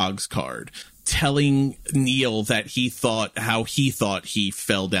Wade Boggs card, telling Neil that he thought he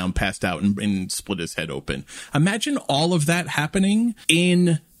fell down, passed out, and split his head open. Imagine all of that happening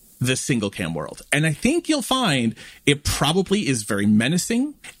in the single cam world. And I think you'll find it probably is very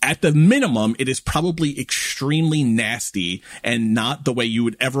menacing. At the minimum, it is probably extremely nasty and not the way you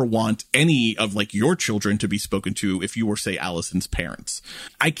would ever want any of like your children to be spoken to if you were, say, Allison's parents.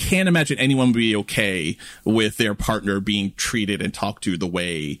 I can't imagine anyone would be okay with their partner being treated and talked to the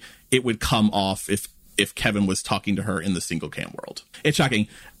way it would come off if Kevin was talking to her in the single cam world. It's shocking.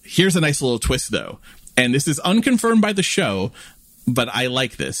 Here's a nice little twist, though. And this is unconfirmed by the show, but I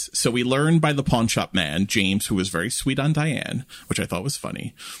like this. So we learned by the pawn shop man, James, who was very sweet on Diane, which I thought was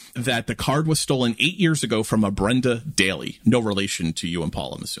funny, that the card was stolen 8 years ago from a Brenda Daly. No relation to you and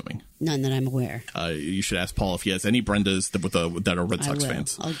Paul, I'm assuming. None that I'm aware. You should ask Paul if he has any Brendas that are Red Sox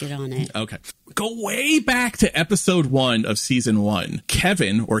fans. I'll get on it. Okay. Go way back to episode 1 of season 1.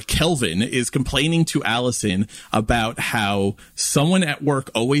 Kevin, or Kelvin, is complaining to Allison about how someone at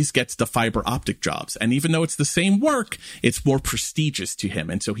work always gets the fiber optic jobs. And even though it's the same work, it's more prestigious to him.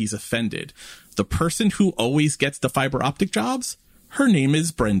 And so he's offended. The person who always gets the fiber optic jobs, her name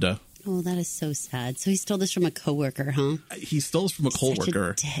is Brenda. Oh, that is so sad. So he stole this from a coworker, huh? He stole this from a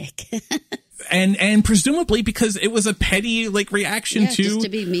coworker. Such a dick. And presumably because it was a petty reaction to just to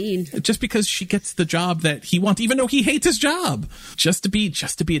be mean, just because she gets the job that he wants, even though he hates his job, just to be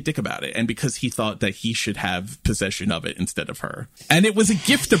a dick about it, and because he thought that he should have possession of it instead of her. And it was a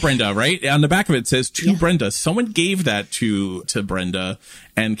gift to Brenda, right? On the back of it says to Brenda. Someone gave that to Brenda,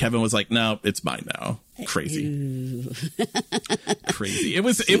 and Kevin was like, "No, it's mine now." Crazy. Crazy. It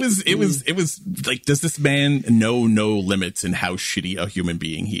was like, does this man know no limits in how shitty a human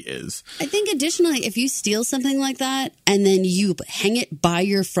being he is? I think additionally, if you steal something like that and then you hang it by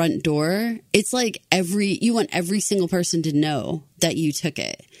your front door, it's like you want every single person to know that you took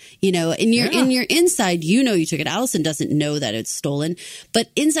it. You know, in your inside, you know you took it. Allison doesn't know that it's stolen, but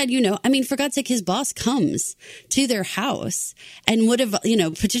inside, you know, I mean, for God's sake, his boss comes to their house and would have, you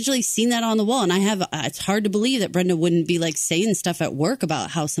know, potentially seen that on the wall. And it's hard to believe that Brenda wouldn't be like saying stuff at work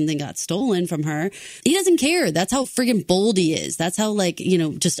about how something got stolen from her. He doesn't care. That's how friggin' bold he is. That's how, like, you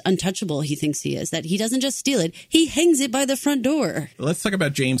know, just untouchable he thinks he is, that he doesn't just steal it. He hangs it by the front door. Let's talk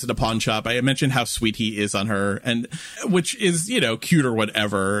about James at the pawn shop. I mentioned how sweet he is on her, and which is, you know, cute or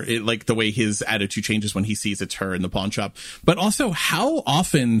whatever. It, like the way his attitude changes when he sees it's her in the pawn shop. But also, how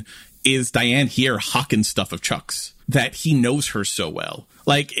often is Diane here hawking stuff of Chuck's? that he knows her so well.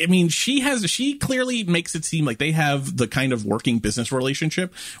 Like, I mean, she clearly makes it seem like they have the kind of working business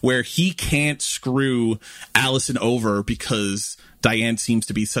relationship where he can't screw Allison over because Diane seems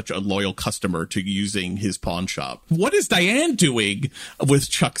to be such a loyal customer to using his pawn shop. What is Diane doing with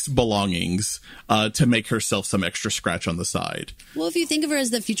Chuck's belongings to make herself some extra scratch on the side? Well, if you think of her as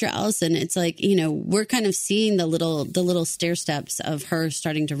the future Allison, it's like, you know, we're kind of seeing the little stair steps of her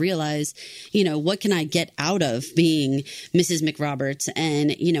starting to realize, you know, what can I get out of being Mrs. McRoberts?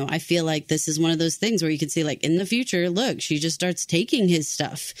 And, you know, I feel like this is one of those things where you could see, like, in the future, look, she just starts taking his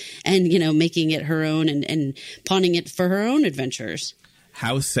stuff and, you know, making it her own and pawning it for her own adventures.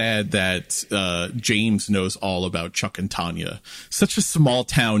 How sad that James knows all about Chuck and Tanya. Such a small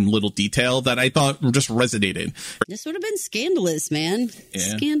town little detail that I thought just resonated. This would have been scandalous, man.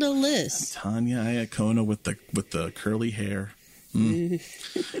 Yeah. Scandalous. Tanya Iacona with the curly hair.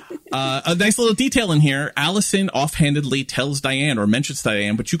 A nice little detail in here. Allison offhandedly tells Diane or mentions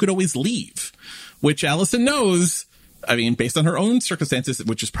Diane, but you could always leave, which Allison knows. I mean, based on her own circumstances,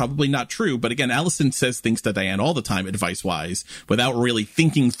 which is probably not true. But again, Allison says things to Diane all the time, advice-wise, without really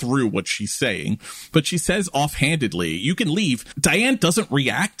thinking through what she's saying. But she says offhandedly, you can leave. Diane doesn't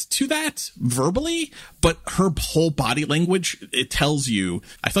react to that verbally, but her whole body language, it tells you.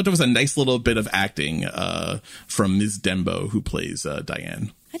 I thought there was a nice little bit of acting from Ms. Dembo, who plays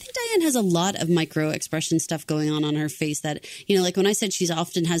Diane. I think Diane has a lot of micro expression stuff going on her face that, you know, like when I said she's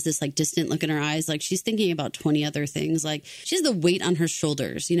often has this like distant look in her eyes, like she's thinking about 20 other things. Like she has the weight on her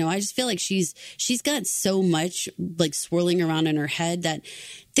shoulders. You know, I just feel like she's got so much like swirling around in her head that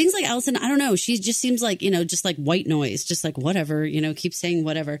things like Allison, I don't know. She just seems like, you know, just like white noise, just like whatever, you know, keep saying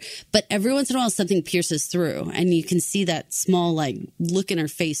whatever. But every once in a while, something pierces through and you can see that small like look in her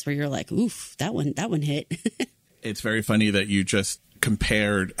face where you're like, oof, that one hit. It's very funny that you just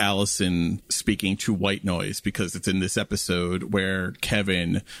compared Allison speaking to white noise because it's in this episode where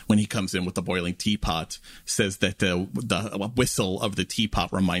Kevin, when he comes in with the boiling teapot, says that the whistle of the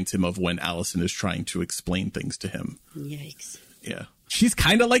teapot reminds him of when Allison is trying to explain things to him. Yikes. Yeah. She's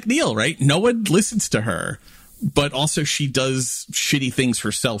kind of like Neil, right? No one listens to her, but also she does shitty things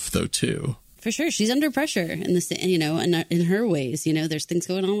herself, though, too. For sure. She's under pressure in this, you know, and in her ways, you know, there's things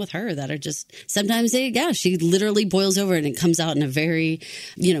going on with her that are just sometimes she literally boils over and it comes out in a very,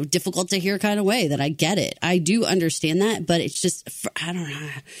 you know, difficult to hear kind of way that I get it. I do understand that, but it's just, I don't know.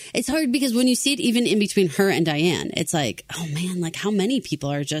 It's hard because when you see it even in between her and Diane, it's like, oh man, like how many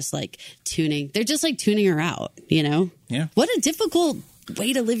people are just like they're just like tuning her out, you know? Yeah. What a difficult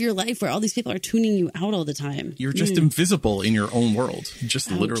way to live your life where all these people are tuning you out all the time. You're just invisible in your own world,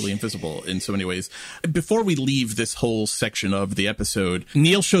 just literally invisible in so many ways. Before we leave this whole section of the episode,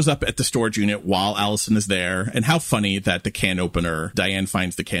 Neil shows up at the storage unit while Allison is there. And how funny that the can opener, Diane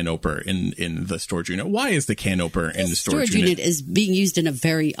finds the can opener in the storage unit. Why is the can opener in the storage unit? Is being used in a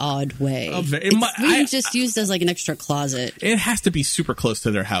very odd way. It's being just used as like an extra closet. It has to be super close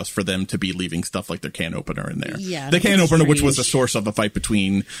to their house for them to be leaving stuff like their can opener in there. Yeah, the can opener, which was the source of a fight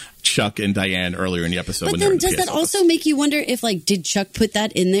between Chuck and Diane earlier in the episode. But then does that also make you wonder if like, did Chuck put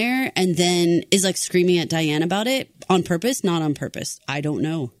that in there and then is like screaming at Diane about it on purpose? Not on purpose. I don't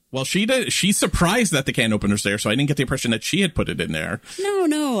know. Well, she's surprised that the can opener's there, so I didn't get the impression that she had put it in there.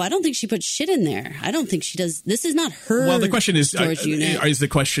 No, I don't think she put shit in there. I don't think she does. This is not her. Well, the question is, storage unit.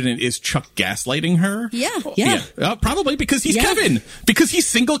 Is Chuck gaslighting her? Yeah. Probably because he's Kevin. Because he's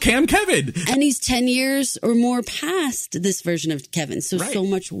single cam Kevin. And he's 10 years or more past this version of Kevin, so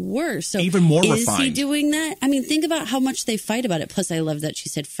much worse. So even more refined. Is he doing that? I mean, think about how much they fight about it. Plus, I love that she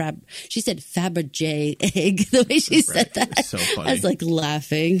said Fabergé egg, the way she said that. It's so funny. I was like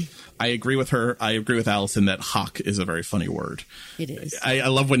laughing. I agree with her. I agree with Allison that hawk is a very funny word. It is. I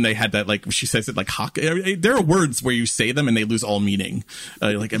love when they had that, like, she says it like hawk. There are words where you say them and they lose all meaning.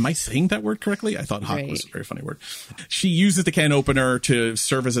 Like, am I saying that word correctly? I thought hawk was a very funny word. She uses the can opener to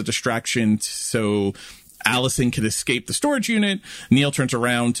serve as a distraction so Allison can escape the storage unit. Neil turns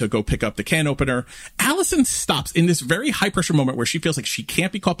around to go pick up the can opener. Allison stops in this very high pressure moment where she feels like she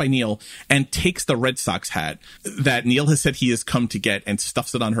can't be caught by Neil and takes the Red Sox hat that Neil has said he has come to get and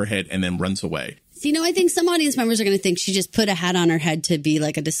stuffs it on her head and then runs away. So, you know, I think some audience members are going to think she just put a hat on her head to be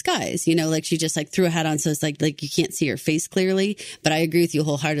like a disguise, you know, like she just like threw a hat on. So it's like you can't see her face clearly. But I agree with you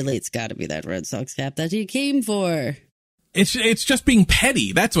wholeheartedly. It's got to be that Red Sox cap that he came for. It's just being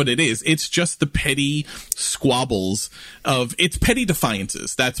petty. That's what it is. It's just the petty squabbles it's petty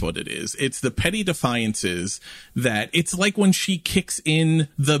defiances. That's what it is. It's the petty defiances that it's like when she kicks in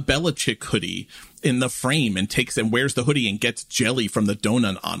the Belichick hoodie in the frame and takes and wears the hoodie and gets jelly from the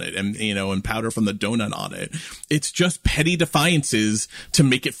donut on it and, you know, and powder from the donut on it. It's just petty defiances to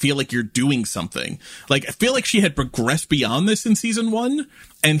make it feel like you're doing something. Like, I feel like she had progressed beyond this in season 1.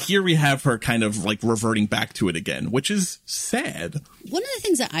 And here we have her kind of like reverting back to it again, which is sad. One of the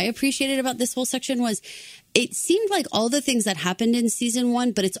things that I appreciated about this whole section was it seemed like all the things that happened in season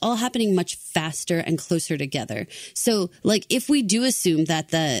 1, but it's all happening much faster and closer together. So like if we do assume that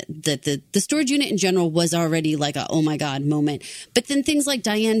the storage unit in general was already like a oh my God moment, but then things like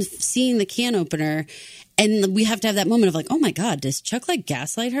Diane seeing the can opener, and we have to have that moment of like, oh my God, does Chuck like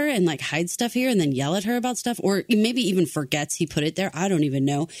gaslight her and like hide stuff here and then yell at her about stuff? Or maybe even forgets he put it there. I don't even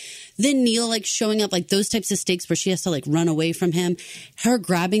know. Then Neil like showing up, like those types of stakes where she has to like run away from him, her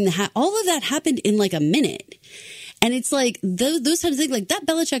grabbing the hat. All of that happened in like a minute. And it's like those types of things, like that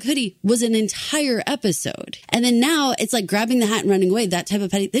Belichick hoodie was an entire episode. And then now it's like grabbing the hat and running away, that type of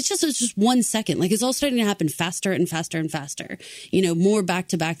petty. It's just 1 second. Like it's all starting to happen faster and faster and faster. You know, more back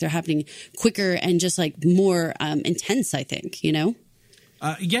to back. They're happening quicker and just like more intense, I think, you know?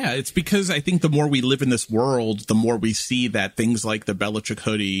 Yeah, it's because I think the more we live in this world, the more we see that things like the Belichick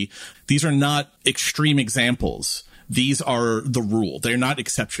hoodie, these are not extreme examples. These are the rule. They're not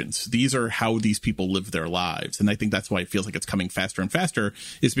exceptions. These are how these people live their lives. And I think that's why it feels like it's coming faster and faster,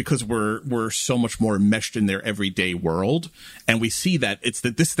 is because we're so much more enmeshed in their everyday world. And we see that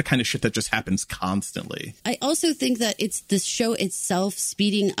this is the kind of shit that just happens constantly. I also think that it's the show itself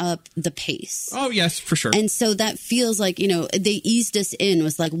speeding up the pace. Oh, yes, for sure. And so that feels like, you know, they eased us in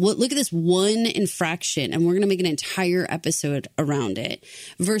with like, look at this one infraction and we're going to make an entire episode around it.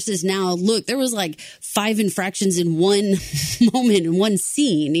 Versus now, look, there was like 5 infractions in one moment, in one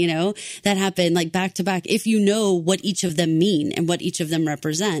scene, you know, that happened like back to back. If you know what each of them mean and what each of them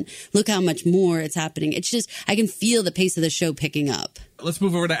represent, look how much more it's happening. It's just, I can feel the pace of the show picking up. Let's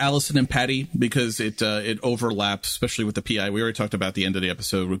move over to Allison and Patty because it overlaps, especially with the PI. We already talked about the end of the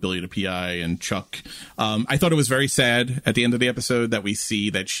episode with Billy the PI and Chuck. I thought it was very sad at the end of the episode that we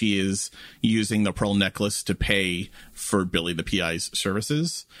see that she is using the pearl necklace to pay for Billy the PI's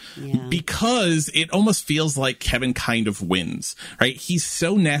services, because it almost feels like Kevin kind of wins, right? He's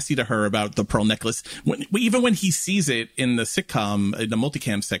so nasty to her about the pearl necklace. Even when he sees it in the sitcom, in the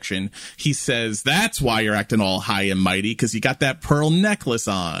multicam section, he says, that's why you're acting all high and mighty, because you got that pearl necklace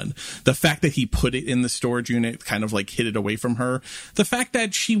on. The fact that he put it in the storage unit, kind of like hid it away from her. The fact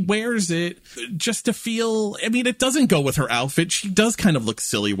that she wears it just to feel, I mean, it doesn't go with her outfit. She does kind of look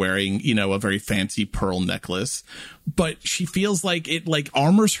silly wearing, you know, a very fancy pearl necklace, but she feels like it like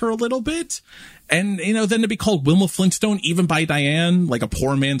armors her a little bit. And, you know, then to be called Wilma Flintstone, even by Diane, like a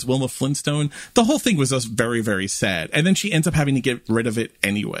poor man's Wilma Flintstone, the whole thing was just very, very sad. And then she ends up having to get rid of it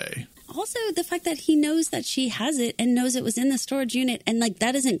anyway. Also, the fact that he knows that she has it and knows it was in the storage unit and, like,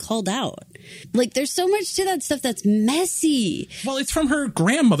 that isn't called out. Like, there's so much to that stuff that's messy. Well, it's from her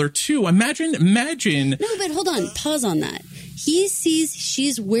grandmother, too. Imagine. No, but hold on. Pause on that. He sees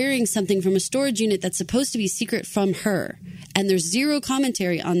she's wearing something from a storage unit that's supposed to be secret from her. And there's zero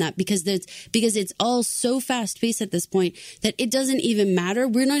commentary on that because it's all so fast paced at this point that it doesn't even matter.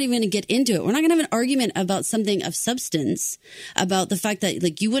 We're not even going to get into it. We're not going to have an argument about something of substance, about the fact that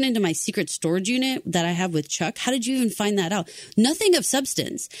like you went into my secret storage unit that I have with Chuck. How did you even find that out? Nothing of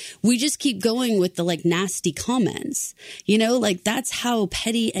substance. We just keep going with the like nasty comments, you know, like that's how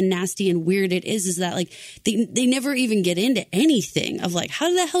petty and nasty and weird it is that like they never even get into anything of like,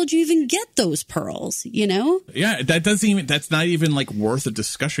 how the hell did you even get those pearls? You know? Yeah, that's not even like worth a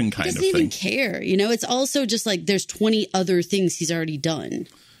discussion kind of thing. He doesn't even care. You know, it's also just like there's 20 other things he's already done.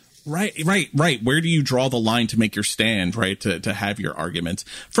 Right. Where do you draw the line to make your stand, right? To have your arguments.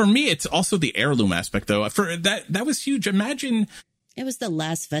 For me, it's also the heirloom aspect, though. For that was huge. Imagine. It was the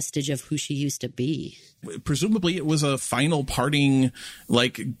last vestige of who she used to be. Presumably, it was a final parting,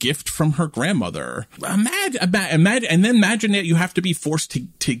 like, gift from her grandmother. Imagine, and then imagine that you have to be forced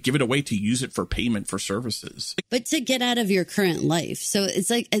to give it away to use it for payment for services. But to get out of your current life. So it's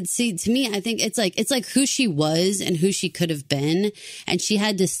like, see, to me, I think it's like who she was and who she could have been. And she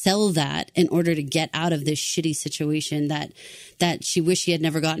had to sell that in order to get out of this shitty situation that she wished she had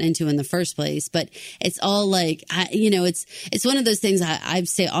never gotten into in the first place. But it's all like, it's one of those things I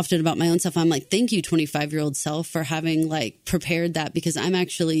say often about my own self. I'm like, thank you, 25-year-old self, for having like prepared that, because I'm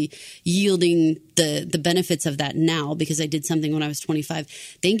actually yielding the benefits of that now because I did something when I was 25.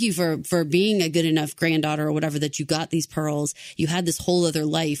 Thank you for being a good enough granddaughter or whatever that you got these pearls. You had this whole other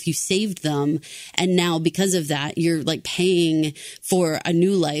life. You saved them. And now because of that, you're like paying for a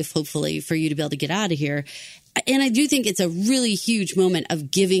new life, hopefully, for you to be able to get out of here. And I do think it's a really huge moment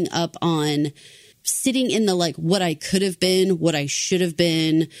of giving up on sitting in the like what I could have been, what I should have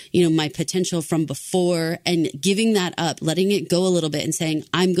been, you know, my potential from before, and giving that up, letting it go a little bit and saying,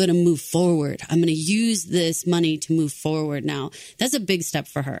 I'm going to move forward. I'm going to use this money to move forward now. That's a big step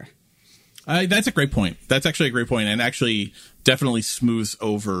for her. That's a great point. That's actually a great point, and actually definitely smooths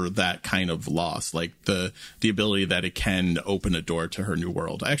over that kind of loss, like the ability that it can open a door to her new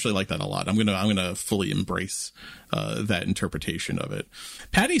world. I actually like that a lot. I'm gonna fully embrace that interpretation of it.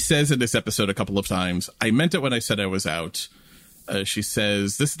 Patty says in this episode a couple of times, "I meant it when I said I was out." She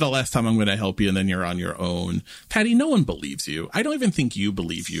says, "This is the last time I'm going to help you, and then you're on your own." Patty, no one believes you. I don't even think you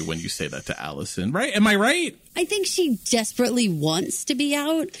believe you when you say that to Allison, right? Am I right? I think she desperately wants to be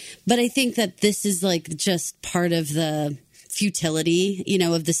out, but I think that this is like just part of the futility, you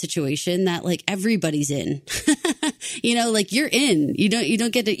know, of the situation that like everybody's in. You know, like you're in. You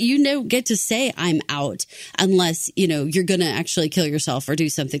don't get to say I'm out unless, you know, you're going to actually kill yourself or do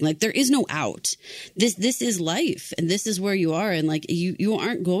something. Like there is no out. This is life, and this is where you are, and like you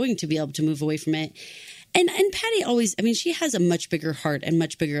aren't going to be able to move away from it. And Patty always, I mean, she has a much bigger heart and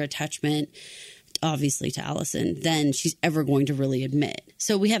much bigger attachment, obviously, to Allison than she's ever going to really admit.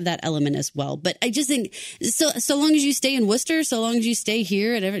 So we have that element as well. But I just think so long as you stay in Worcester, so long as you stay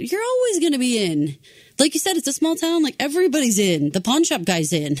here, you're always going to be in. Like you said, it's a small town. Like everybody's in. The pawn shop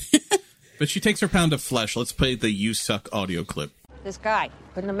guy's in. But she takes her pound of flesh. Let's play the "You Suck" audio clip. This guy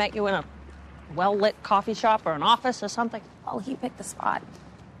couldn't have met you in a well-lit coffee shop or an office or something. Oh, he picked the spot.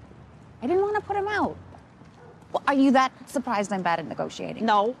 I didn't want to put him out. Well, are you that surprised I'm bad at negotiating?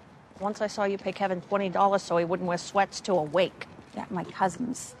 No. Once I saw you pay Kevin $20 so he wouldn't wear sweats to a wake. Yeah, my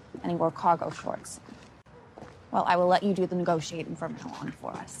cousin's, and he wore cargo shorts. Well, I will let you do the negotiating from now on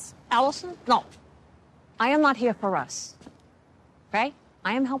for us. Allison? No. I am not here for us. Okay?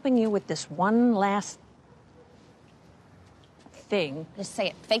 I am helping you with this one last thing. Just say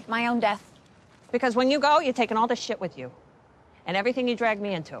it. Fake my own death. Because when you go, you're taking all this shit with you. And everything you dragged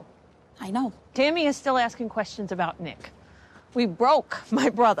me into. I know. Tammy is still asking questions about Nick. We broke my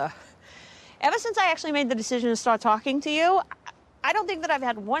brother. Ever since I actually made the decision to start talking to you, I don't think that I've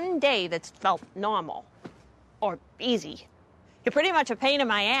had one day that's felt normal or easy. You're pretty much a pain in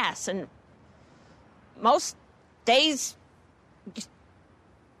my ass, and most days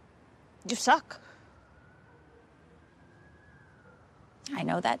you suck. I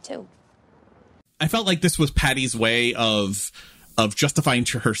know that too. I felt like this was Patty's way of justifying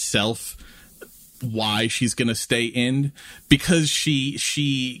to herself why she's going to stay in, because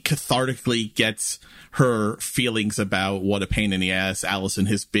she cathartically gets her feelings about what a pain in the ass Allison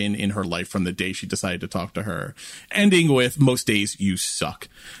has been in her life from the day she decided to talk to her, ending with "most days you suck."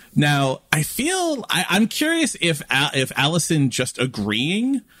 Now, I'm curious if Allison just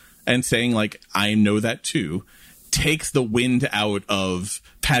agreeing and saying like, I know that too, takes the wind out of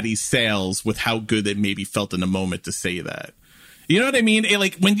Patty's sails with how good it maybe felt in the moment to say that. You know what I mean?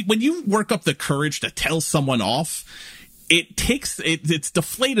 Like when you work up the courage to tell someone off, it's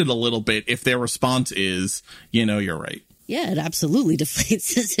deflated a little bit if their response is, you know, you're right. Yeah, it absolutely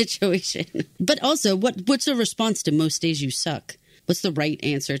deflates the situation. But also, what's a response to "most days you suck"? What's the right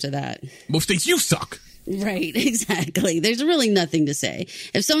answer to that? Most days you suck. Right, exactly. There's really nothing to say.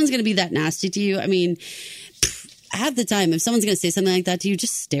 If someone's going to be that nasty to you, I mean, half the time, if someone's going to say something like that to you,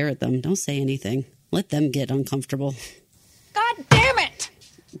 just stare at them. Don't say anything. Let them get uncomfortable. God damn it!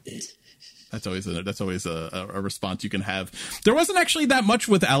 That's always a response you can have. There wasn't actually that much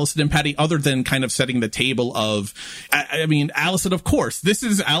with Allison and Patty other than kind of setting the table of, I mean, Allison, of course, this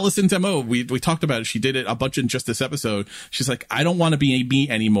is Allison's MO. We talked about it. She did it a bunch in just this episode. She's like, I don't want to be me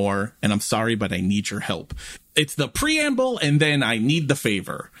anymore, and I'm sorry, but I need your help. It's the preamble, and then I need the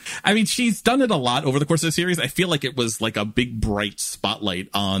favor. I mean, she's done it a lot over the course of the series. I feel like it was like a big, bright spotlight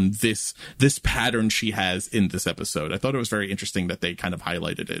on this pattern she has in this episode. I thought it was very interesting that they kind of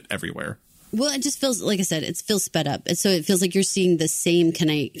highlighted it everywhere. Well, it just feels, like I said, it feels sped up. So it feels like you're seeing the same, can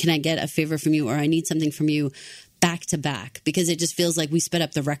I get a favor from you, or I need something from you, back to back, because it just feels like we sped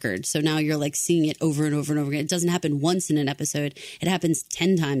up the record. So now you're like seeing it over and over and over again. It doesn't happen once in an episode. It happens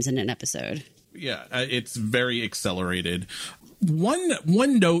 10 times in an episode. Yeah, it's very accelerated. One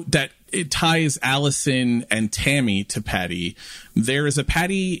note that it ties Allison and Tammy to Patty. There's a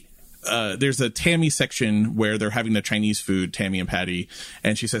Tammy section where they're having the Chinese food, Tammy and Patty,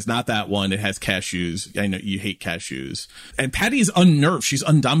 and she says, not that one, it has cashews. I know you hate cashews. And Patty's unnerved. She's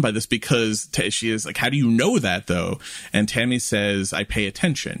undone by this because she is like, how do you know that though? And Tammy says, I pay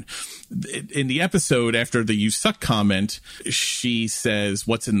attention. In the episode after the "you suck" comment, she says,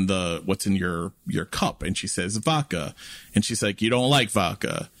 what's in your cup? And she says, vodka. And she's like, you don't like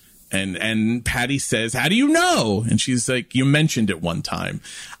vodka. And Patty says, how do you know? And she's like, you mentioned it one time.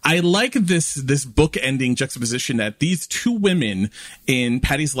 I like this book ending juxtaposition that these two women in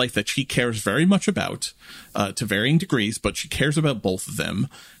Patty's life that she cares very much about, to varying degrees, but she cares about both of them,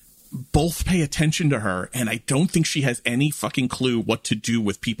 both pay attention to her. And I don't think she has any fucking clue what to do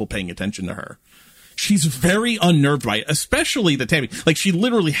with people paying attention to her. She's very unnerved by it, especially the Tammy. Like, she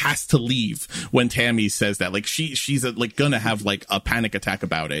literally has to leave when Tammy says that. Like, she's like gonna have like a panic attack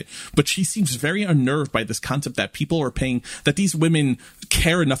about it. But she seems very unnerved by this concept that people are paying, that these women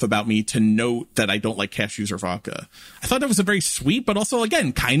care enough about me to note that I don't like cashews or vodka. I thought that was a very sweet, but also,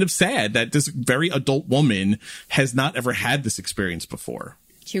 again, kind of sad that this very adult woman has not ever had this experience before.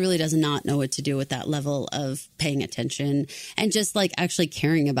 She really does not know what to do with that level of paying attention and just like actually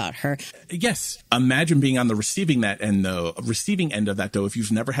caring about her. Yes. Imagine being on the receiving end of that, though, if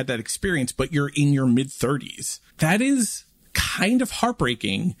you've never had that experience, but you're in your mid-30s. That is kind of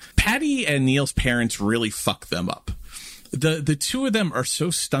heartbreaking. Patty and Neil's parents really fuck them up. The two of them are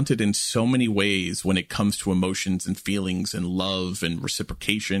so stunted in so many ways when it comes to emotions and feelings and love and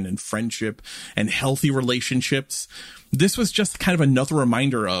reciprocation and friendship and healthy relationships. This was just kind of another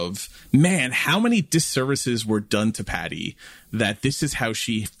reminder of, man, how many disservices were done to Patty, that this is how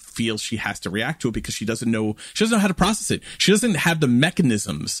she feels she has to react to it, because she doesn't know how to process it. She doesn't have the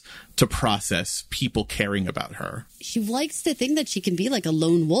mechanisms to process people caring about her. She likes to think that she can be like a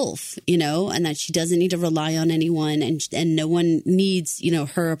lone wolf, and that she doesn't need to rely on anyone, and no one needs,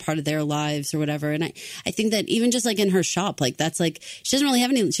 her a part of their lives or whatever. And I think that even just like in her shop, like that's like, she doesn't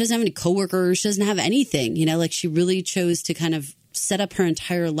have any coworkers. She doesn't have anything, like she really chose to kind of set up her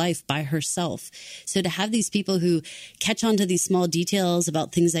entire life by herself. So to have these people who catch on to these small details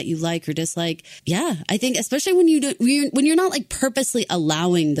about things that you like or dislike, yeah, I think especially when you're not like purposely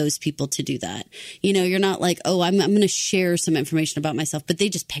allowing those people to do that, you're not like, oh, I'm going to share some information about myself, but they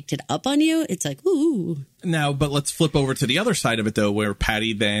just picked it up on you. It's like, ooh. Now, but let's flip over to the other side of it, though, where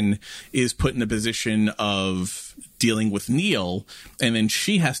Patty then is put in a position of dealing with Neil, and then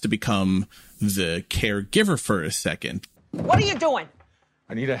she has to become the caregiver for a second. What are you doing?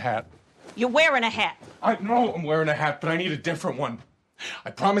 I need a hat. You're wearing a hat. I know I'm wearing a hat, but I need a different one.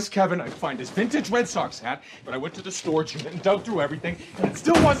 I promised Kevin I'd find his vintage Red Sox hat, but I went to the storage unit and dug through everything, and it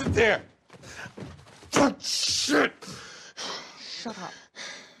still wasn't there. Oh, shit! Shut up.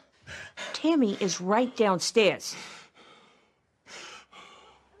 Tammy is right downstairs.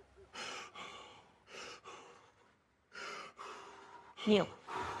 Neil.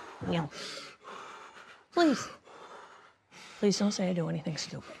 Please. Please don't say I do anything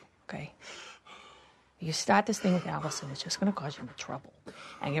stupid, okay? You start this thing with Allison, it's just going to cause you more trouble.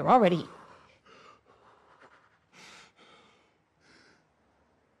 And you're already...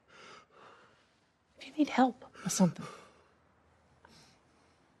 If you need help or something,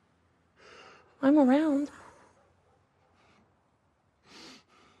 I'm around.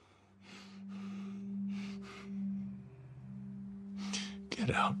 Get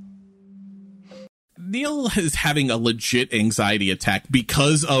out. Neil is having a legit anxiety attack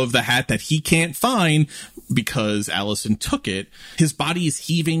because of the hat that he can't find because Allison took it. His body is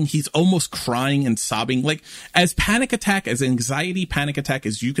heaving. He's almost crying and sobbing. Like, as anxiety panic attack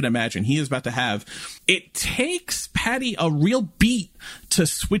as you can imagine he is about to have. It takes Patty a real beat to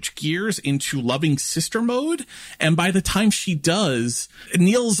switch gears into loving sister mode. And by the time she does,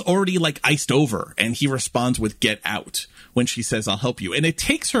 Neil's already like iced over and he responds with "get out" when she says, "I'll help you." And it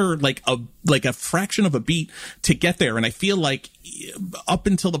takes her like a fraction of a beat to get there. And I feel like up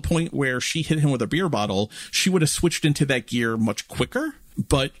until the point where she hit him with a beer bottle, she would have switched into that gear much quicker.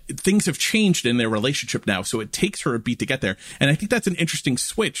 But things have changed in their relationship now, so it takes her a beat to get there. And I think that's an interesting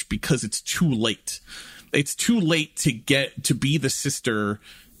switch because it's too late. It's too late to get to be the sister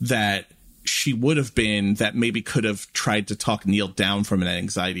that she would have been, that maybe could have tried to talk Neil down from an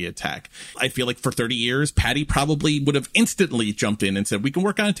anxiety attack. I feel like for 30 years, Patty probably would have instantly jumped in and said, "We can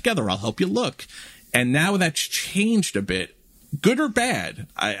work on it together. I'll help you look." And now that's changed a bit. Good or bad?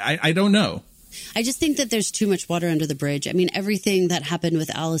 I don't know. I just think that there's too much water under the bridge. I mean, everything that happened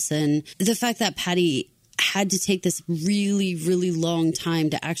with Allison, the fact that Patty had to take this really, really long time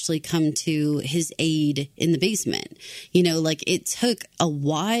to actually come to his aid in the basement. Like it took a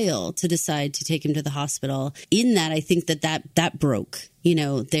while to decide to take him to the hospital. In that, I think that broke,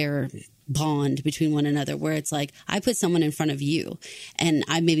 their bond between one another, where it's like, I put someone in front of you and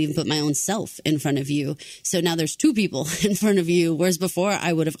I maybe even put my own self in front of you. So now there's two people in front of you. Whereas before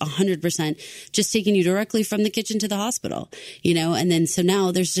I would have 100% just taken you directly from the kitchen to the hospital, and then, so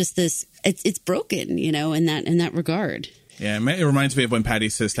now there's just this, it's broken, in that regard. Yeah, it reminds me of when Patty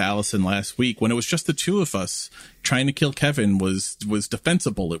says to Allison last week, when it was just the two of us, trying to kill Kevin was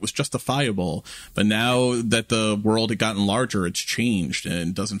defensible. It was justifiable. But now that the world had gotten larger, it's changed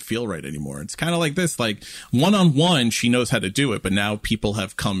and doesn't feel right anymore. It's kind of like this, like one-on-one, she knows how to do it, but now people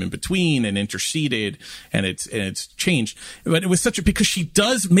have come in between and interceded, and it's changed. But it was because she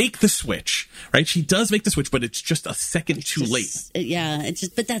does make the switch, right? She does make the switch, but it's just a second too late. Yeah,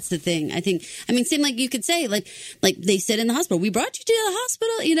 but that's the thing. I mean, same like you could say, like they said in the hospital, we brought you to the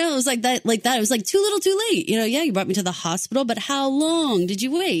hospital, you know, it was like that. It was like too little too late, you know. Yeah, you brought me to the hospital, but how long did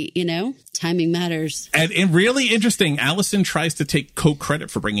you wait? You know, timing matters. And really interesting, Allison tries to take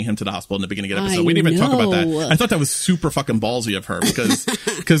co-credit for bringing him to the hospital in the beginning of the episode. We didn't even talk about that. I thought that was super fucking ballsy of her,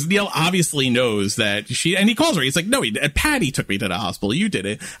 because Neil obviously knows that and he calls her, he's like, no, Patty took me to the hospital, you did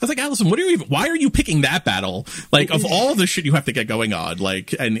it. I was like, Allison, why are you picking that battle? Like, of all the shit you have to get going on,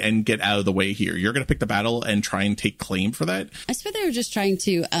 like, and get out of the way here, you're gonna pick the battle and try and take claim for that? I swear they were just trying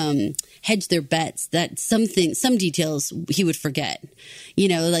to hedge their bets that some details he would forget. You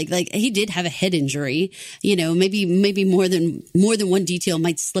know, like he did have a head injury. You know, maybe more than one detail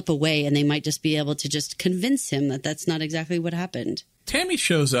might slip away, and they might just be able to just convince him that that's not exactly what happened. Tammy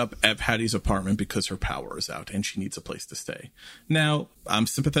shows up at Patty's apartment because her power is out and she needs a place to stay. Now, I'm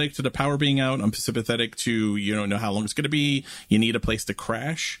sympathetic to the power being out. I'm sympathetic to, you don't know how long it's going to be. You need a place to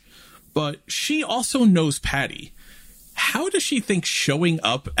crash. But she also knows Patty. How does she think showing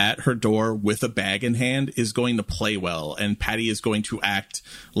up at her door with a bag in hand is going to play well, and Patty is going to act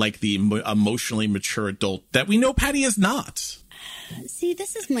like the emotionally mature adult that we know Patty is not? See,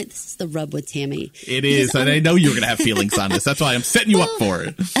 this is the rub with Tammy. It is, and I know you're going to have feelings on this. That's why I'm setting you up for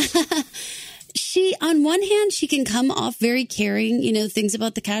it. She, on one hand, she can come off very caring, you know, things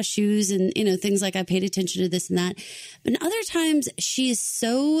about the cashews and, you know, things like I paid attention to this and that. But other times she is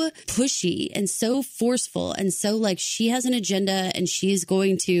so pushy and so forceful and so like she has an agenda and she is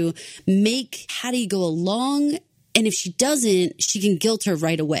going to make Patty go along. And if she doesn't, she can guilt her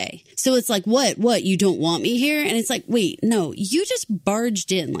right away. So it's like, what? You don't want me here? And it's like, wait, no, you just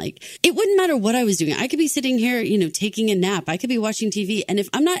barged in. Like, it wouldn't matter what I was doing. I could be sitting here, you know, taking a nap. I could be watching TV. And if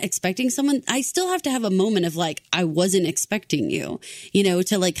I'm not expecting someone, I still have to have a moment of like, I wasn't expecting you, you know,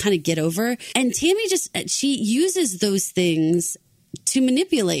 to like kind of get over. And Tammy she uses those things to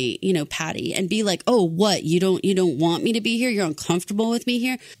manipulate, you know, Patty and be like, oh, what? You don't want me to be here? You're uncomfortable with me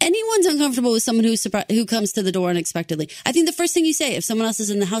here? Anyone's uncomfortable with someone who comes to the door unexpectedly. I think the first thing you say if someone else is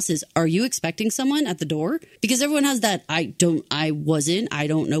in the house is, are you expecting someone at the door? Because everyone has that, I don't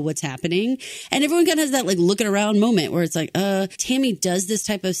know what's happening. And everyone kind of has that like looking around moment where it's like, Tammy does this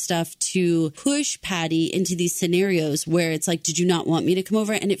type of stuff to push Patty into these scenarios where it's like, did you not want me to come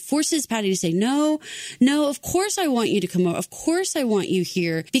over? And it forces Patty to say, no, of course I want you to come over. Of course I want you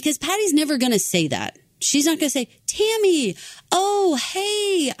here, because Patty's never going to say that. She's not going to say, Tammy, oh,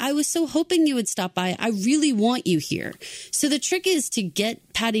 hey, I was so hoping you would stop by. I really want you here. So the trick is to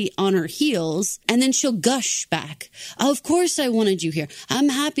get Patty on her heels, and then she'll gush back. Oh, of course I wanted you here. I'm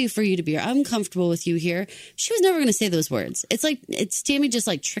happy for you to be here. I'm comfortable with you here. She was never going to say those words. It's Tammy just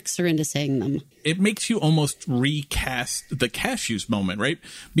like tricks her into saying them. It makes you almost recast the cashews moment, right?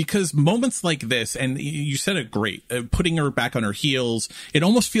 Because moments like this, and you said it great, putting her back on her heels, it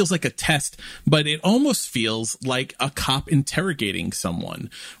almost feels like a test, but it almost feels like a cop interrogating someone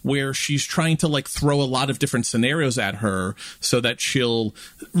where she's trying to like throw a lot of different scenarios at her so that she'll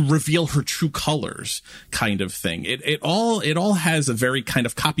reveal her true colors, kind of thing. It all has a very kind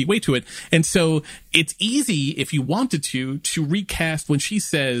of copy way to it. And so it's easy, if you wanted to recast when she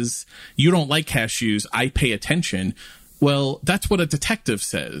says, you don't like cashews, I pay attention. Well, that's what a detective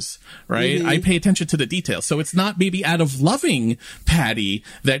says, right? Mm-hmm. I pay attention to the details. So it's not maybe out of loving Patty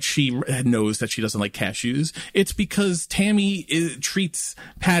that she knows that she doesn't like cashews. It's because Tammy treats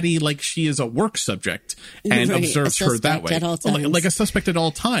Patty like she is a work subject and observes her that way. Like a suspect at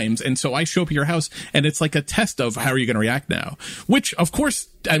all times. And so I show up at your house and it's like a test of how are you going to react now? Which, of course,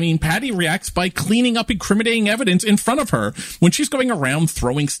 I mean, Patty reacts by cleaning up incriminating evidence in front of her. When she's going around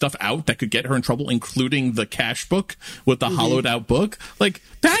throwing stuff out that could get her in trouble, including the cash book with the hollowed out book. Like,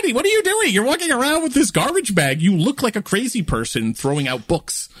 Patty, what are you doing? You're walking around with this garbage bag. You look like a crazy person throwing out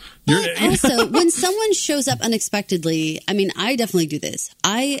books. But also, when someone shows up unexpectedly, I mean, I definitely do this.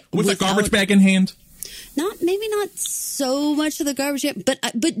 With a garbage bag in hand? Maybe not so much of the garbage, but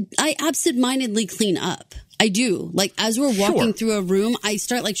I absentmindedly clean up. I do. Like, as we're walking through a room, I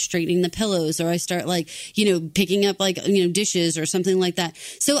start like straightening the pillows, or I start like, you know, picking up like, you know, dishes or something like that.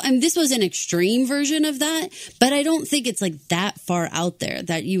 So this was an extreme version of that, but I don't think it's like that far out there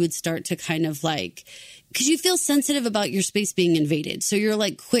that you would start to kind of like, because you feel sensitive about your space being invaded. So you're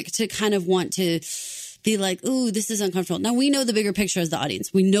like quick to kind of want to be like, ooh, this is uncomfortable. Now, we know the bigger picture as the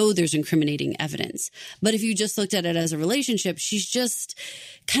audience. We know there's incriminating evidence. But if you just looked at it as a relationship, she's just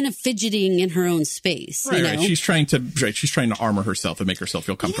kind of fidgeting in her own space. Right, you know? right. She's trying to armor herself and make herself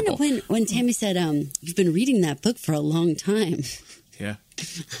feel comfortable. When Tammy said, you've been reading that book for a long time. Yeah.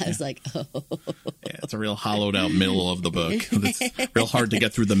 I was like, oh. Yeah, it's a real hollowed out middle of the book. It's real hard to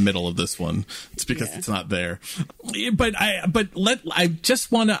get through the middle of this one. It's because it's not there. But I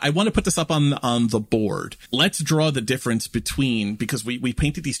want to put this up on the board. Let's draw the difference between, because we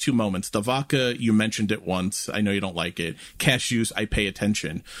painted these two moments. The vodka, you mentioned it once. I know you don't like it. Cashews, I pay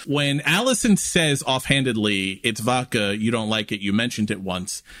attention. When Allison says offhandedly, it's vodka, you don't like it, you mentioned it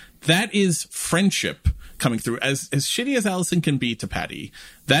once. That is friendship coming through. As shitty as Allison can be to Patty,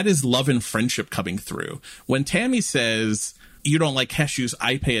 that is love and friendship coming through. When Tammy says, you don't like cashews,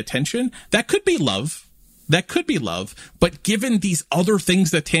 I pay attention, that could be love. That could be love. But given these other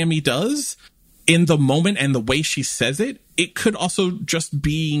things that Tammy does in the moment and the way she says it, it could also just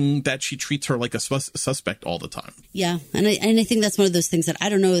be that she treats her like a suspect all the time. Yeah. And I think that's one of those things that I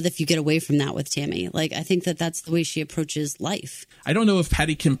don't know if you get away from that with Tammy. Like, I think that that's the way she approaches life. I don't know if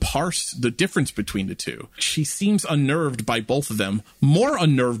Patty can parse the difference between the two. She seems unnerved by both of them, more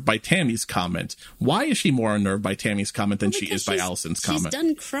unnerved by Tammy's comment. Why is she more unnerved by Tammy's comment than she is by Allison's comment? She's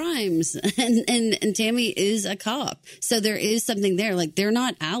done crimes, and Tammy is a cop. So there is something there. Like, they're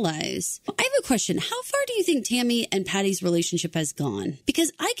not allies. I have a question. How far do you think Tammy and Patty's relationship has gone?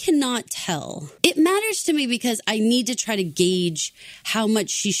 Because I cannot tell. It matters to me because I need to try to gauge how much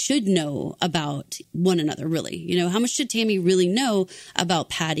she should know about one another, really. You know, how much should Tammy really know about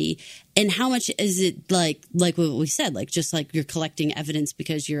Patty? And how much is it like what we said, like just like you're collecting evidence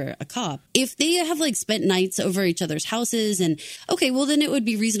because you're a cop? If they have like spent nights over each other's houses and okay, well then it would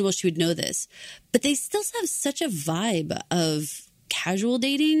be reasonable she would know this. But they still have such a vibe of casual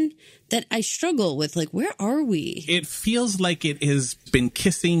dating that I struggle with, like, where are we? It feels like it has been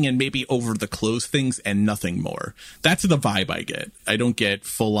kissing and maybe over the clothes things and nothing more. That's the vibe I get. I don't get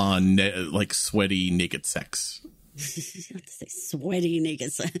full on like sweaty naked sex. Not to say sweaty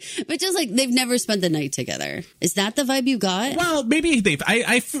naked sex, but just like they've never spent the night together. Is that the vibe you got? Well, maybe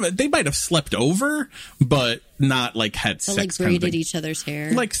they might have slept over, but not like had sex. Like braided each other's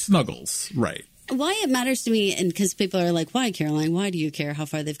hair, like snuggles, right? Why it matters to me, and because people are like, why, Caroline, why do you care how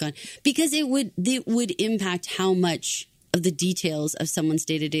far they've gone? Because it would impact how much of the details of someone's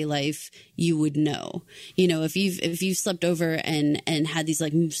day-to-day life you would know. You know, if you've slept over and had these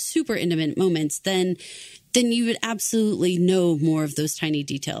like super intimate moments, then you would absolutely know more of those tiny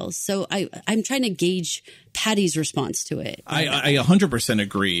details. So I'm trying to gauge Patty's response to it. I 100%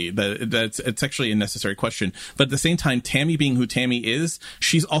 agree that it's actually a necessary question. But at the same time, Tammy being who Tammy is,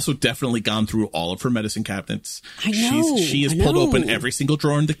 she's also definitely gone through all of her medicine cabinets. I know. She has pulled open every single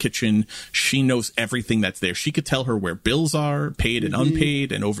drawer in the kitchen. She knows everything that's there. She could tell her where bills are, paid and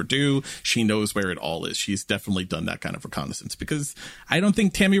unpaid and overdue. She knows where it all is. She's definitely done that kind of reconnaissance because I don't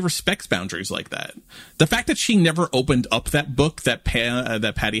think Tammy respects boundaries like that. The fact that she never opened up that book that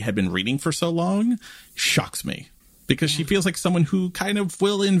Patty had been reading for so long shocks me because she feels like someone who kind of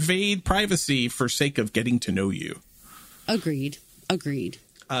will invade privacy for sake of getting to know you. Agreed.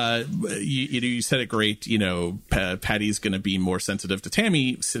 You said it great. You know, Patty's going to be more sensitive to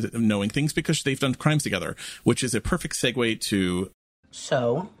Tammy knowing things because they've done crimes together, which is a perfect segue to.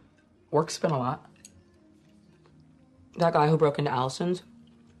 So, work's been a lot. That guy who broke into Allison's,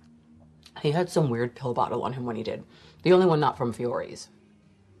 he had some weird pill bottle on him when he did. The only one not from Fiore's.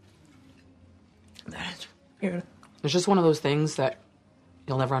 That's weird. It's just one of those things that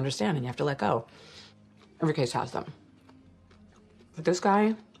you'll never understand and you have to let go. Every case has them. But this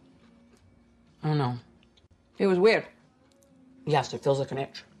guy, I don't know. It was weird. Yes, it feels like an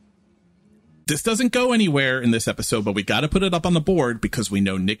itch. This doesn't go anywhere in this episode, but we got to put it up on the board because we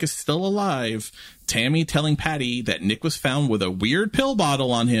know Nick is still alive. Tammy telling Patty that Nick was found with a weird pill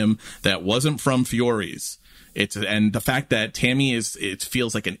bottle on him that wasn't from Fiore's. And the fact that Tammy it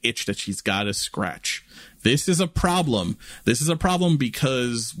feels like an itch that she's got to scratch. This is a problem. This is a problem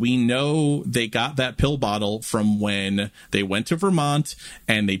because we know they got that pill bottle from when they went to Vermont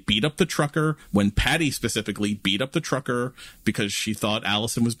and they beat up the trucker, when Patty specifically beat up the trucker because she thought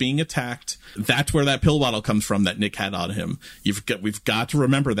Allison was being attacked. That's where that pill bottle comes from that Nick had on him. We've got to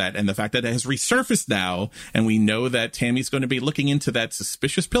remember that. And the fact that it has resurfaced now and we know that Tammy's going to be looking into that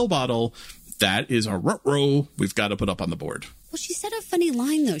suspicious pill bottle, that is a ruh-roh we've got to put up on the board. Well, she said a funny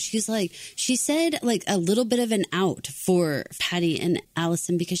line, though. She said like a little bit of an out for Patty and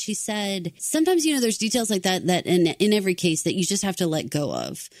Allison, because she said sometimes, there's details like that in every case that you just have to let go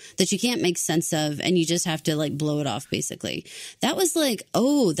of, that you can't make sense of, and you just have to like blow it off, basically. That was like,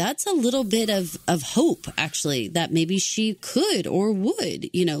 oh, that's a little bit of hope, actually, that maybe she could or would,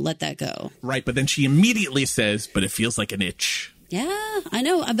 let that go. Right. But then she immediately says, but it feels like an itch. Yeah, I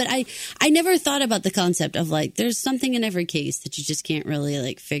know. But I never thought about the concept of like, there's something in every case that you just can't really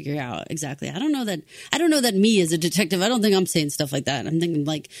like figure out exactly. I don't know that me as a detective, I don't think I'm saying stuff like that. I'm thinking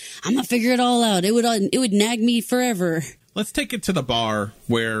like, I'm going to figure it all out. It would nag me forever. Let's take it to the bar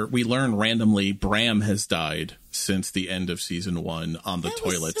where we learn randomly Bram has died since the end of season 1 on the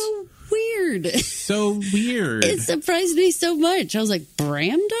toilet. So weird. So weird. It surprised me so much. I was like,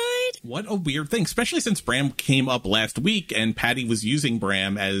 Bram died? What a weird thing, especially since Bram came up last week and Patty was using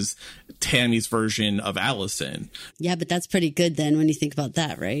Bram as Tammy's version of Allison. Yeah, but that's pretty good then when you think about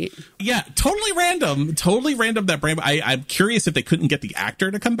that, right? Yeah, totally random that Bram. I'm curious if they couldn't get the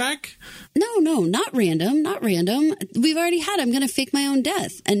actor to come back. No, not random. We've already had I'm going to fake my own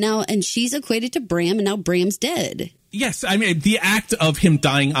death. And she's equated to Bram, and now Bram's dead. Yes, I mean, the act of him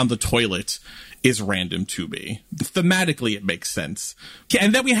dying on the toilet is random to me. Thematically, it makes sense.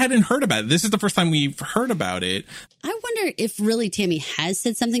 And that we hadn't heard about it. This is the first time we've heard about it. I wonder if really Tammy has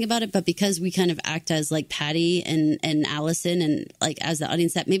said something about it, but because we kind of act as like Patty and Allison and like as the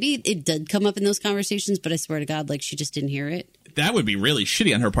audience, that maybe it did come up in those conversations, but I swear to God, like she just didn't hear it. That would be really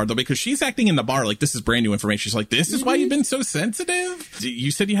shitty on her part, though, because she's acting in the bar like this is brand new information. She's like, this is why you've been so sensitive?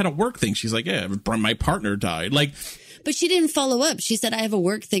 You said you had a work thing. She's like, yeah, my partner died. Like, but she didn't follow up. She said, I have a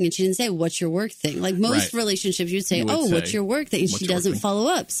work thing. And she didn't say, what's your work thing? Like most relationships, you'd say, what's your work thing? And she doesn't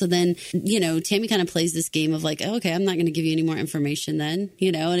follow up. So then, Tammy kind of plays this game of like, oh, okay, I'm not going to give you any more information then,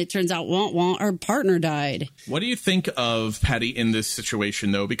 and it turns out, our partner died. What do you think of Patty in this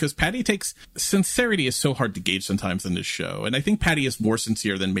situation, though? Because Patty sincerity is so hard to gauge sometimes in this show. And I think Patty is more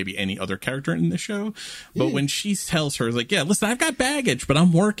sincere than maybe any other character in the show. But when she tells her, like, yeah, listen, I've got baggage, but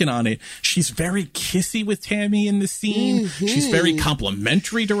I'm working on it. She's very kissy with Tammy in the scene. She's very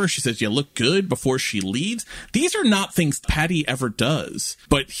complimentary to her. She says, you look good before she leaves. These are not things Patty ever does.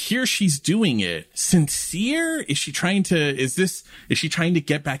 But here she's doing it. Sincere? Is she trying to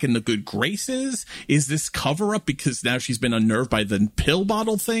get back in the good graces? Is this cover up because now she's been unnerved by the pill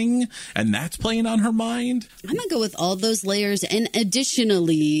bottle thing and that's playing on her mind? I'm going to go with all those layers. And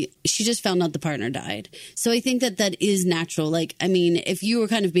additionally, she just found out the partner died. So I think that is natural. Like, I mean, if you were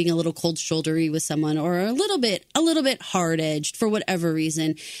kind of being a little cold shouldery with someone or a little bit hard-edged for whatever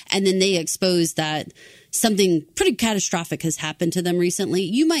reason, and then they expose that something pretty catastrophic has happened to them recently,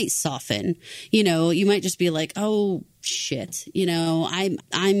 you might soften. You might just be like, oh, shit,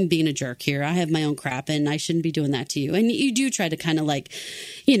 I'm being a jerk here. I have my own crap and I shouldn't be doing that to you. And you do try to kind of like,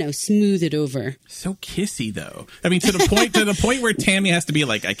 smooth it over. So kissy though. I mean, to the point where Tammy has to be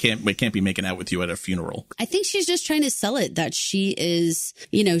like, we can't be making out with you at a funeral. I think she's just trying to sell it that she is,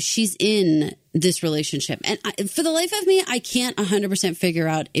 she's in this relationship. And for the life of me, I can't 100% figure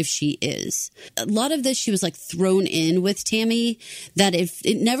out if she is. A lot of this, she was like thrown in with Tammy, that if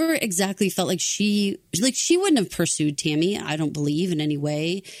it never exactly felt like she wouldn't have pursued Tammy, I don't believe in any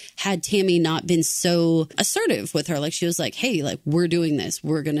way, had Tammy not been so assertive with her. Like she was like, hey, like we're doing this.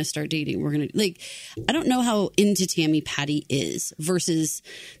 We're going to start dating. We're going to like, I don't know how into Tammy Patty is versus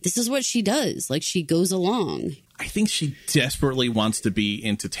this is what she does. Like she goes along. I think she desperately wants to be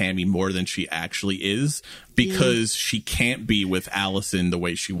into Tammy more than she actually is because she can't be with Allison the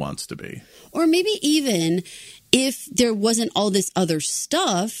way she wants to be. Or maybe even if there wasn't all this other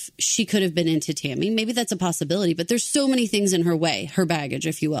stuff, she could have been into Tammy. Maybe that's a possibility, but there's so many things in her way, her baggage,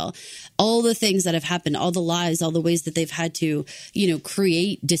 if you will. All the things that have happened, all the lies, all the ways that they've had to,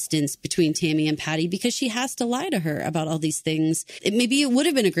 create distance between Tammy and Patty because she has to lie to her about all these things. Maybe it would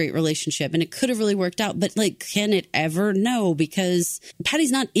have been a great relationship and it could have really worked out, but like, can it ever? No, because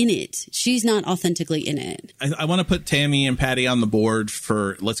Patty's not in it. She's not authentically in it. I want to put Tammy and Patty on the board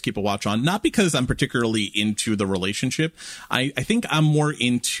for Let's Keep a Watch On, not because I'm particularly into the relationship. I think I'm more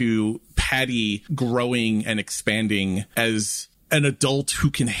into Patty growing and expanding as an adult who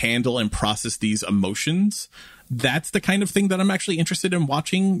can handle and process these emotions. That's the kind of thing that I'm actually interested in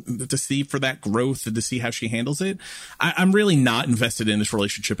watching to see for that growth and to see how she handles it. I'm really not invested in this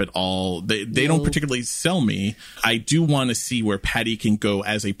relationship at all. They don't particularly sell me. I do want to see where Patty can go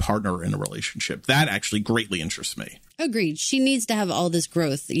as a partner in a relationship. That actually greatly interests me. Agreed. She needs to have all this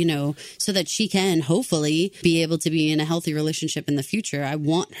growth, so that she can hopefully be able to be in a healthy relationship in the future. I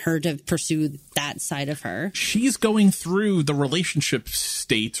want her to pursue that side of her. She's going through the relationship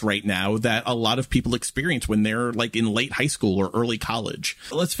state right now that a lot of people experience when they're they're like in late high school or early college.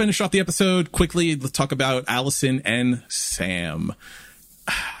 Let's finish off the episode quickly. Let's talk about Allison and Sam.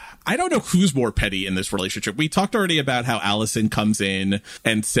 I don't know who's more petty in this relationship. We talked already about how Allison comes in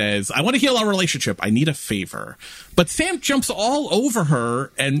and says, I want to heal our relationship. I need a favor. But Sam jumps all over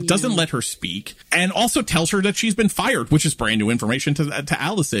her and doesn't let her speak, and also tells her that she's been fired, which is brand new information to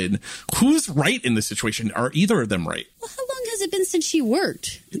Allison. Who's right in this situation? Are either of them right? Well, how long has it been since she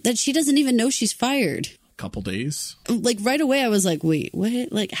worked that she doesn't even know she's fired? Couple days. Like right away I was like, wait,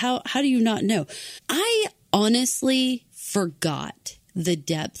 what? Like how do you not know? I honestly forgot the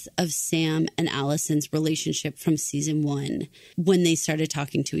depth of Sam and Allison's relationship from season 1 when they started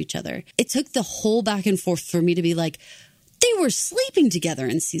talking to each other. It took the whole back and forth for me to be like, they were sleeping together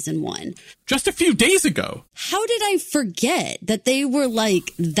in season 1. Just a few days ago. How did I forget that they were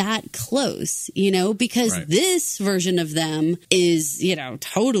like that close, because this version of them is,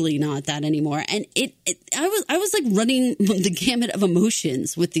 totally not that anymore. And I was like running the gamut of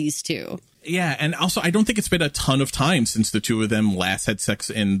emotions with these two. Yeah, and also I don't think it's been a ton of time since the two of them last had sex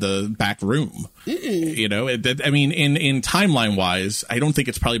in the back room. I mean, in timeline wise, I don't think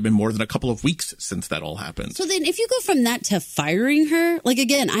it's probably been more than a couple of weeks since that all happened. So then if you go from that to firing her, like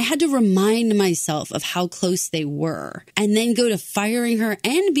again, I had to remind myself of how close they were and then go to firing her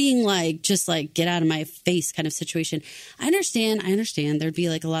and being like, just like get out of my face kind of situation. I understand. There'd be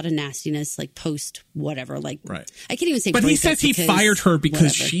like a lot of nastiness, like post whatever, like I can't even say. But he says he fired her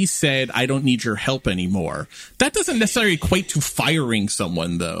because she said, I don't need your help anymore. That doesn't necessarily equate to firing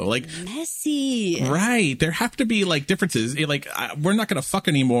someone though. Like messy. Right. There have to be like differences. Like we're not going to fuck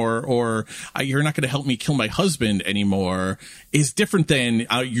anymore, or you're not going to help me kill my husband anymore is different than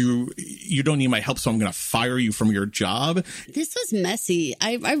you don't need my help, so I'm going to fire you from your job. This was messy.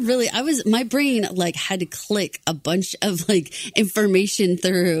 My brain like had to click a bunch of like information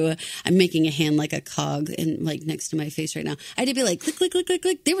through. I'm making a hand like a cog and like next to my face right now. I had to be like, click, click, click, click,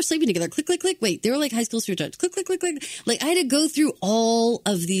 click. They were sleeping together. Click, click, click. Wait, they were like high school sweethearts. Click, click, click, click. Like I had to go through all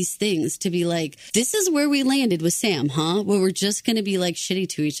of these things to be like, this is where we landed with Sam, huh? Where we're just going to be like shitty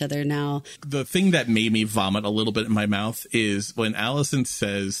to each other now. The thing that made me vomit a little bit in my mouth is when Allison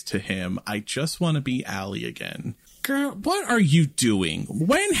says to him, I just want to be Allie again. Girl, what are you doing?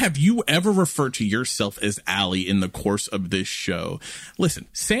 When have you ever referred to yourself as Allie in the course of this show? Listen,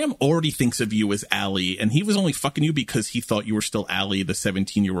 Sam already thinks of you as Allie, and he was only fucking you because he thought you were still Allie, the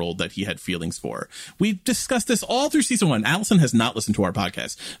 17-year-old that he had feelings for. We've discussed this all through season 1. Allison has not listened to our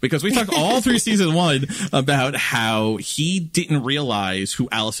podcast because we talked all through season 1 about how he didn't realize who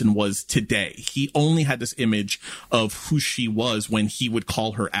Allison was today. He only had this image of who she was when he would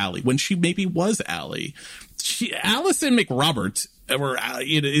call her Allie, when she maybe was Allie. Allison McRoberts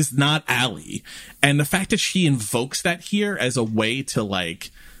is not Allie. And the fact that she invokes that here as a way to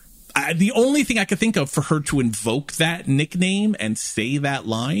like, the only thing I could think of for her to invoke that nickname and say that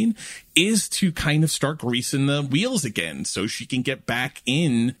line is to kind of start greasing the wheels again so she can get back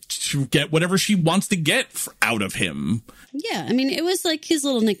in to get whatever she wants to get out of him. Yeah, I mean, it was like his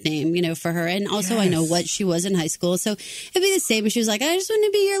little nickname, for her. And also I know what she was in high school. So it'd be the same if she was like, I just want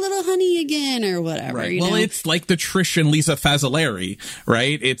to be your little honey again or whatever. Right. Well, it's like the Trish and Lisa Fazzolari,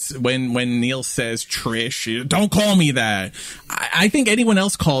 right? It's when Neil says, Trish, don't call me that. I think anyone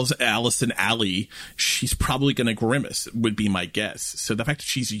else calls Allison Allie, she's probably going to grimace, would be my guess. So the fact that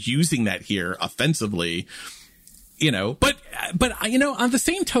she's using that here offensively, but on the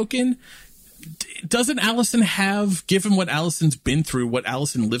same token, doesn't Allison have, given what Allison's been through, what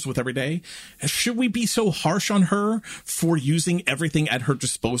Allison lives with every day, should we be so harsh on her for using everything at her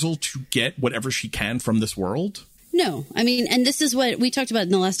disposal to get whatever she can from this world? No, I mean, and this is what we talked about in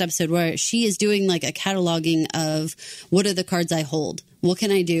the last episode, where she is doing like a cataloging of what are the cards I hold? What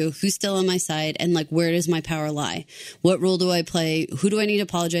can I do? Who's still on my side? And like, where does my power lie? What role do I play? Who do I need to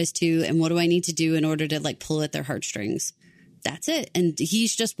apologize to? And what do I need to do in order to like pull at their heartstrings? That's it. And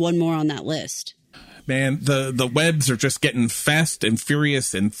he's just one more on that list. Man, the webs are just getting fast and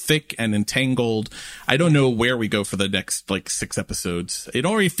furious and thick and entangled. I don't know where we go for the next 6 episodes. It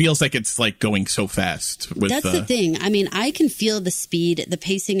already feels like it's like going so fast. That's the thing. I mean, I can feel the speed, the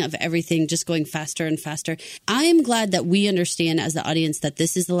pacing of everything just going faster and faster. I am glad that we understand as the audience that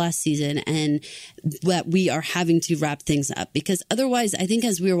this is the last season and that we are having to wrap things up, because otherwise I think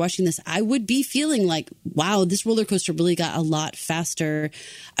as we were watching this, I would be feeling like, wow, this roller coaster really got a lot faster.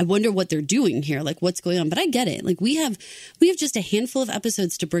 I wonder what they're doing here. Like, what's what's going on. But I get it. Like we have just a handful of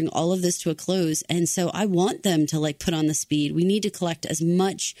episodes to bring all of this to a close. And so I want them to like put on the speed. We need to collect as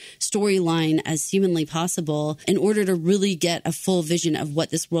much storyline as humanly possible in order to really get a full vision of what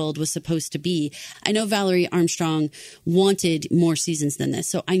this world was supposed to be. I know Valerie Armstrong wanted more seasons than this.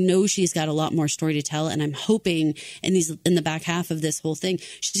 So I know she's got a lot more story to tell. And I'm hoping in the back half of this whole thing,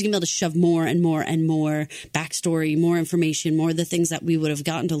 she's going to be able to shove more and more and more backstory, more information, more of the things that we would have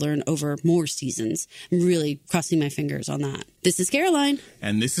gotten to learn over more seasons. I'm really crossing my fingers on that. This is Caroline.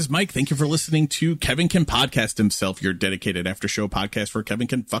 And this is Mike. Thank you for listening to Kevin Can Podcast Himself, your dedicated after show podcast for Kevin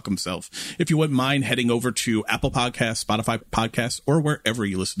Can Fuck Himself. If you wouldn't mind heading over to Apple Podcasts, Spotify Podcasts, or wherever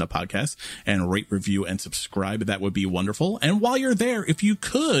you listen to podcasts and rate, review, and subscribe, that would be wonderful. And while you're there, if you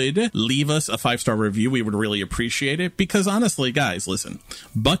could leave us a 5-star review, we would really appreciate it. Because honestly, guys, listen,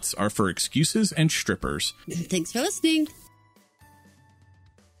 butts are for excuses and strippers. Thanks for listening.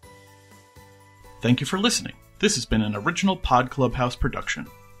 Thank you for listening. This has been an original Pod Clubhouse production.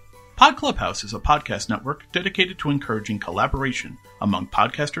 Pod Clubhouse is a podcast network dedicated to encouraging collaboration among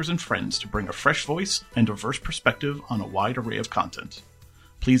podcasters and friends to bring a fresh voice and diverse perspective on a wide array of content.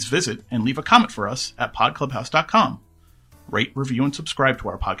 Please visit and leave a comment for us at podclubhouse.com. Rate, review, and subscribe to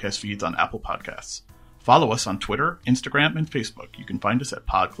our podcast feeds on Apple Podcasts. Follow us on Twitter, Instagram, and Facebook. You can find us at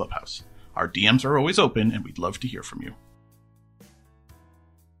Pod Clubhouse. Our DMs are always open, and we'd love to hear from you.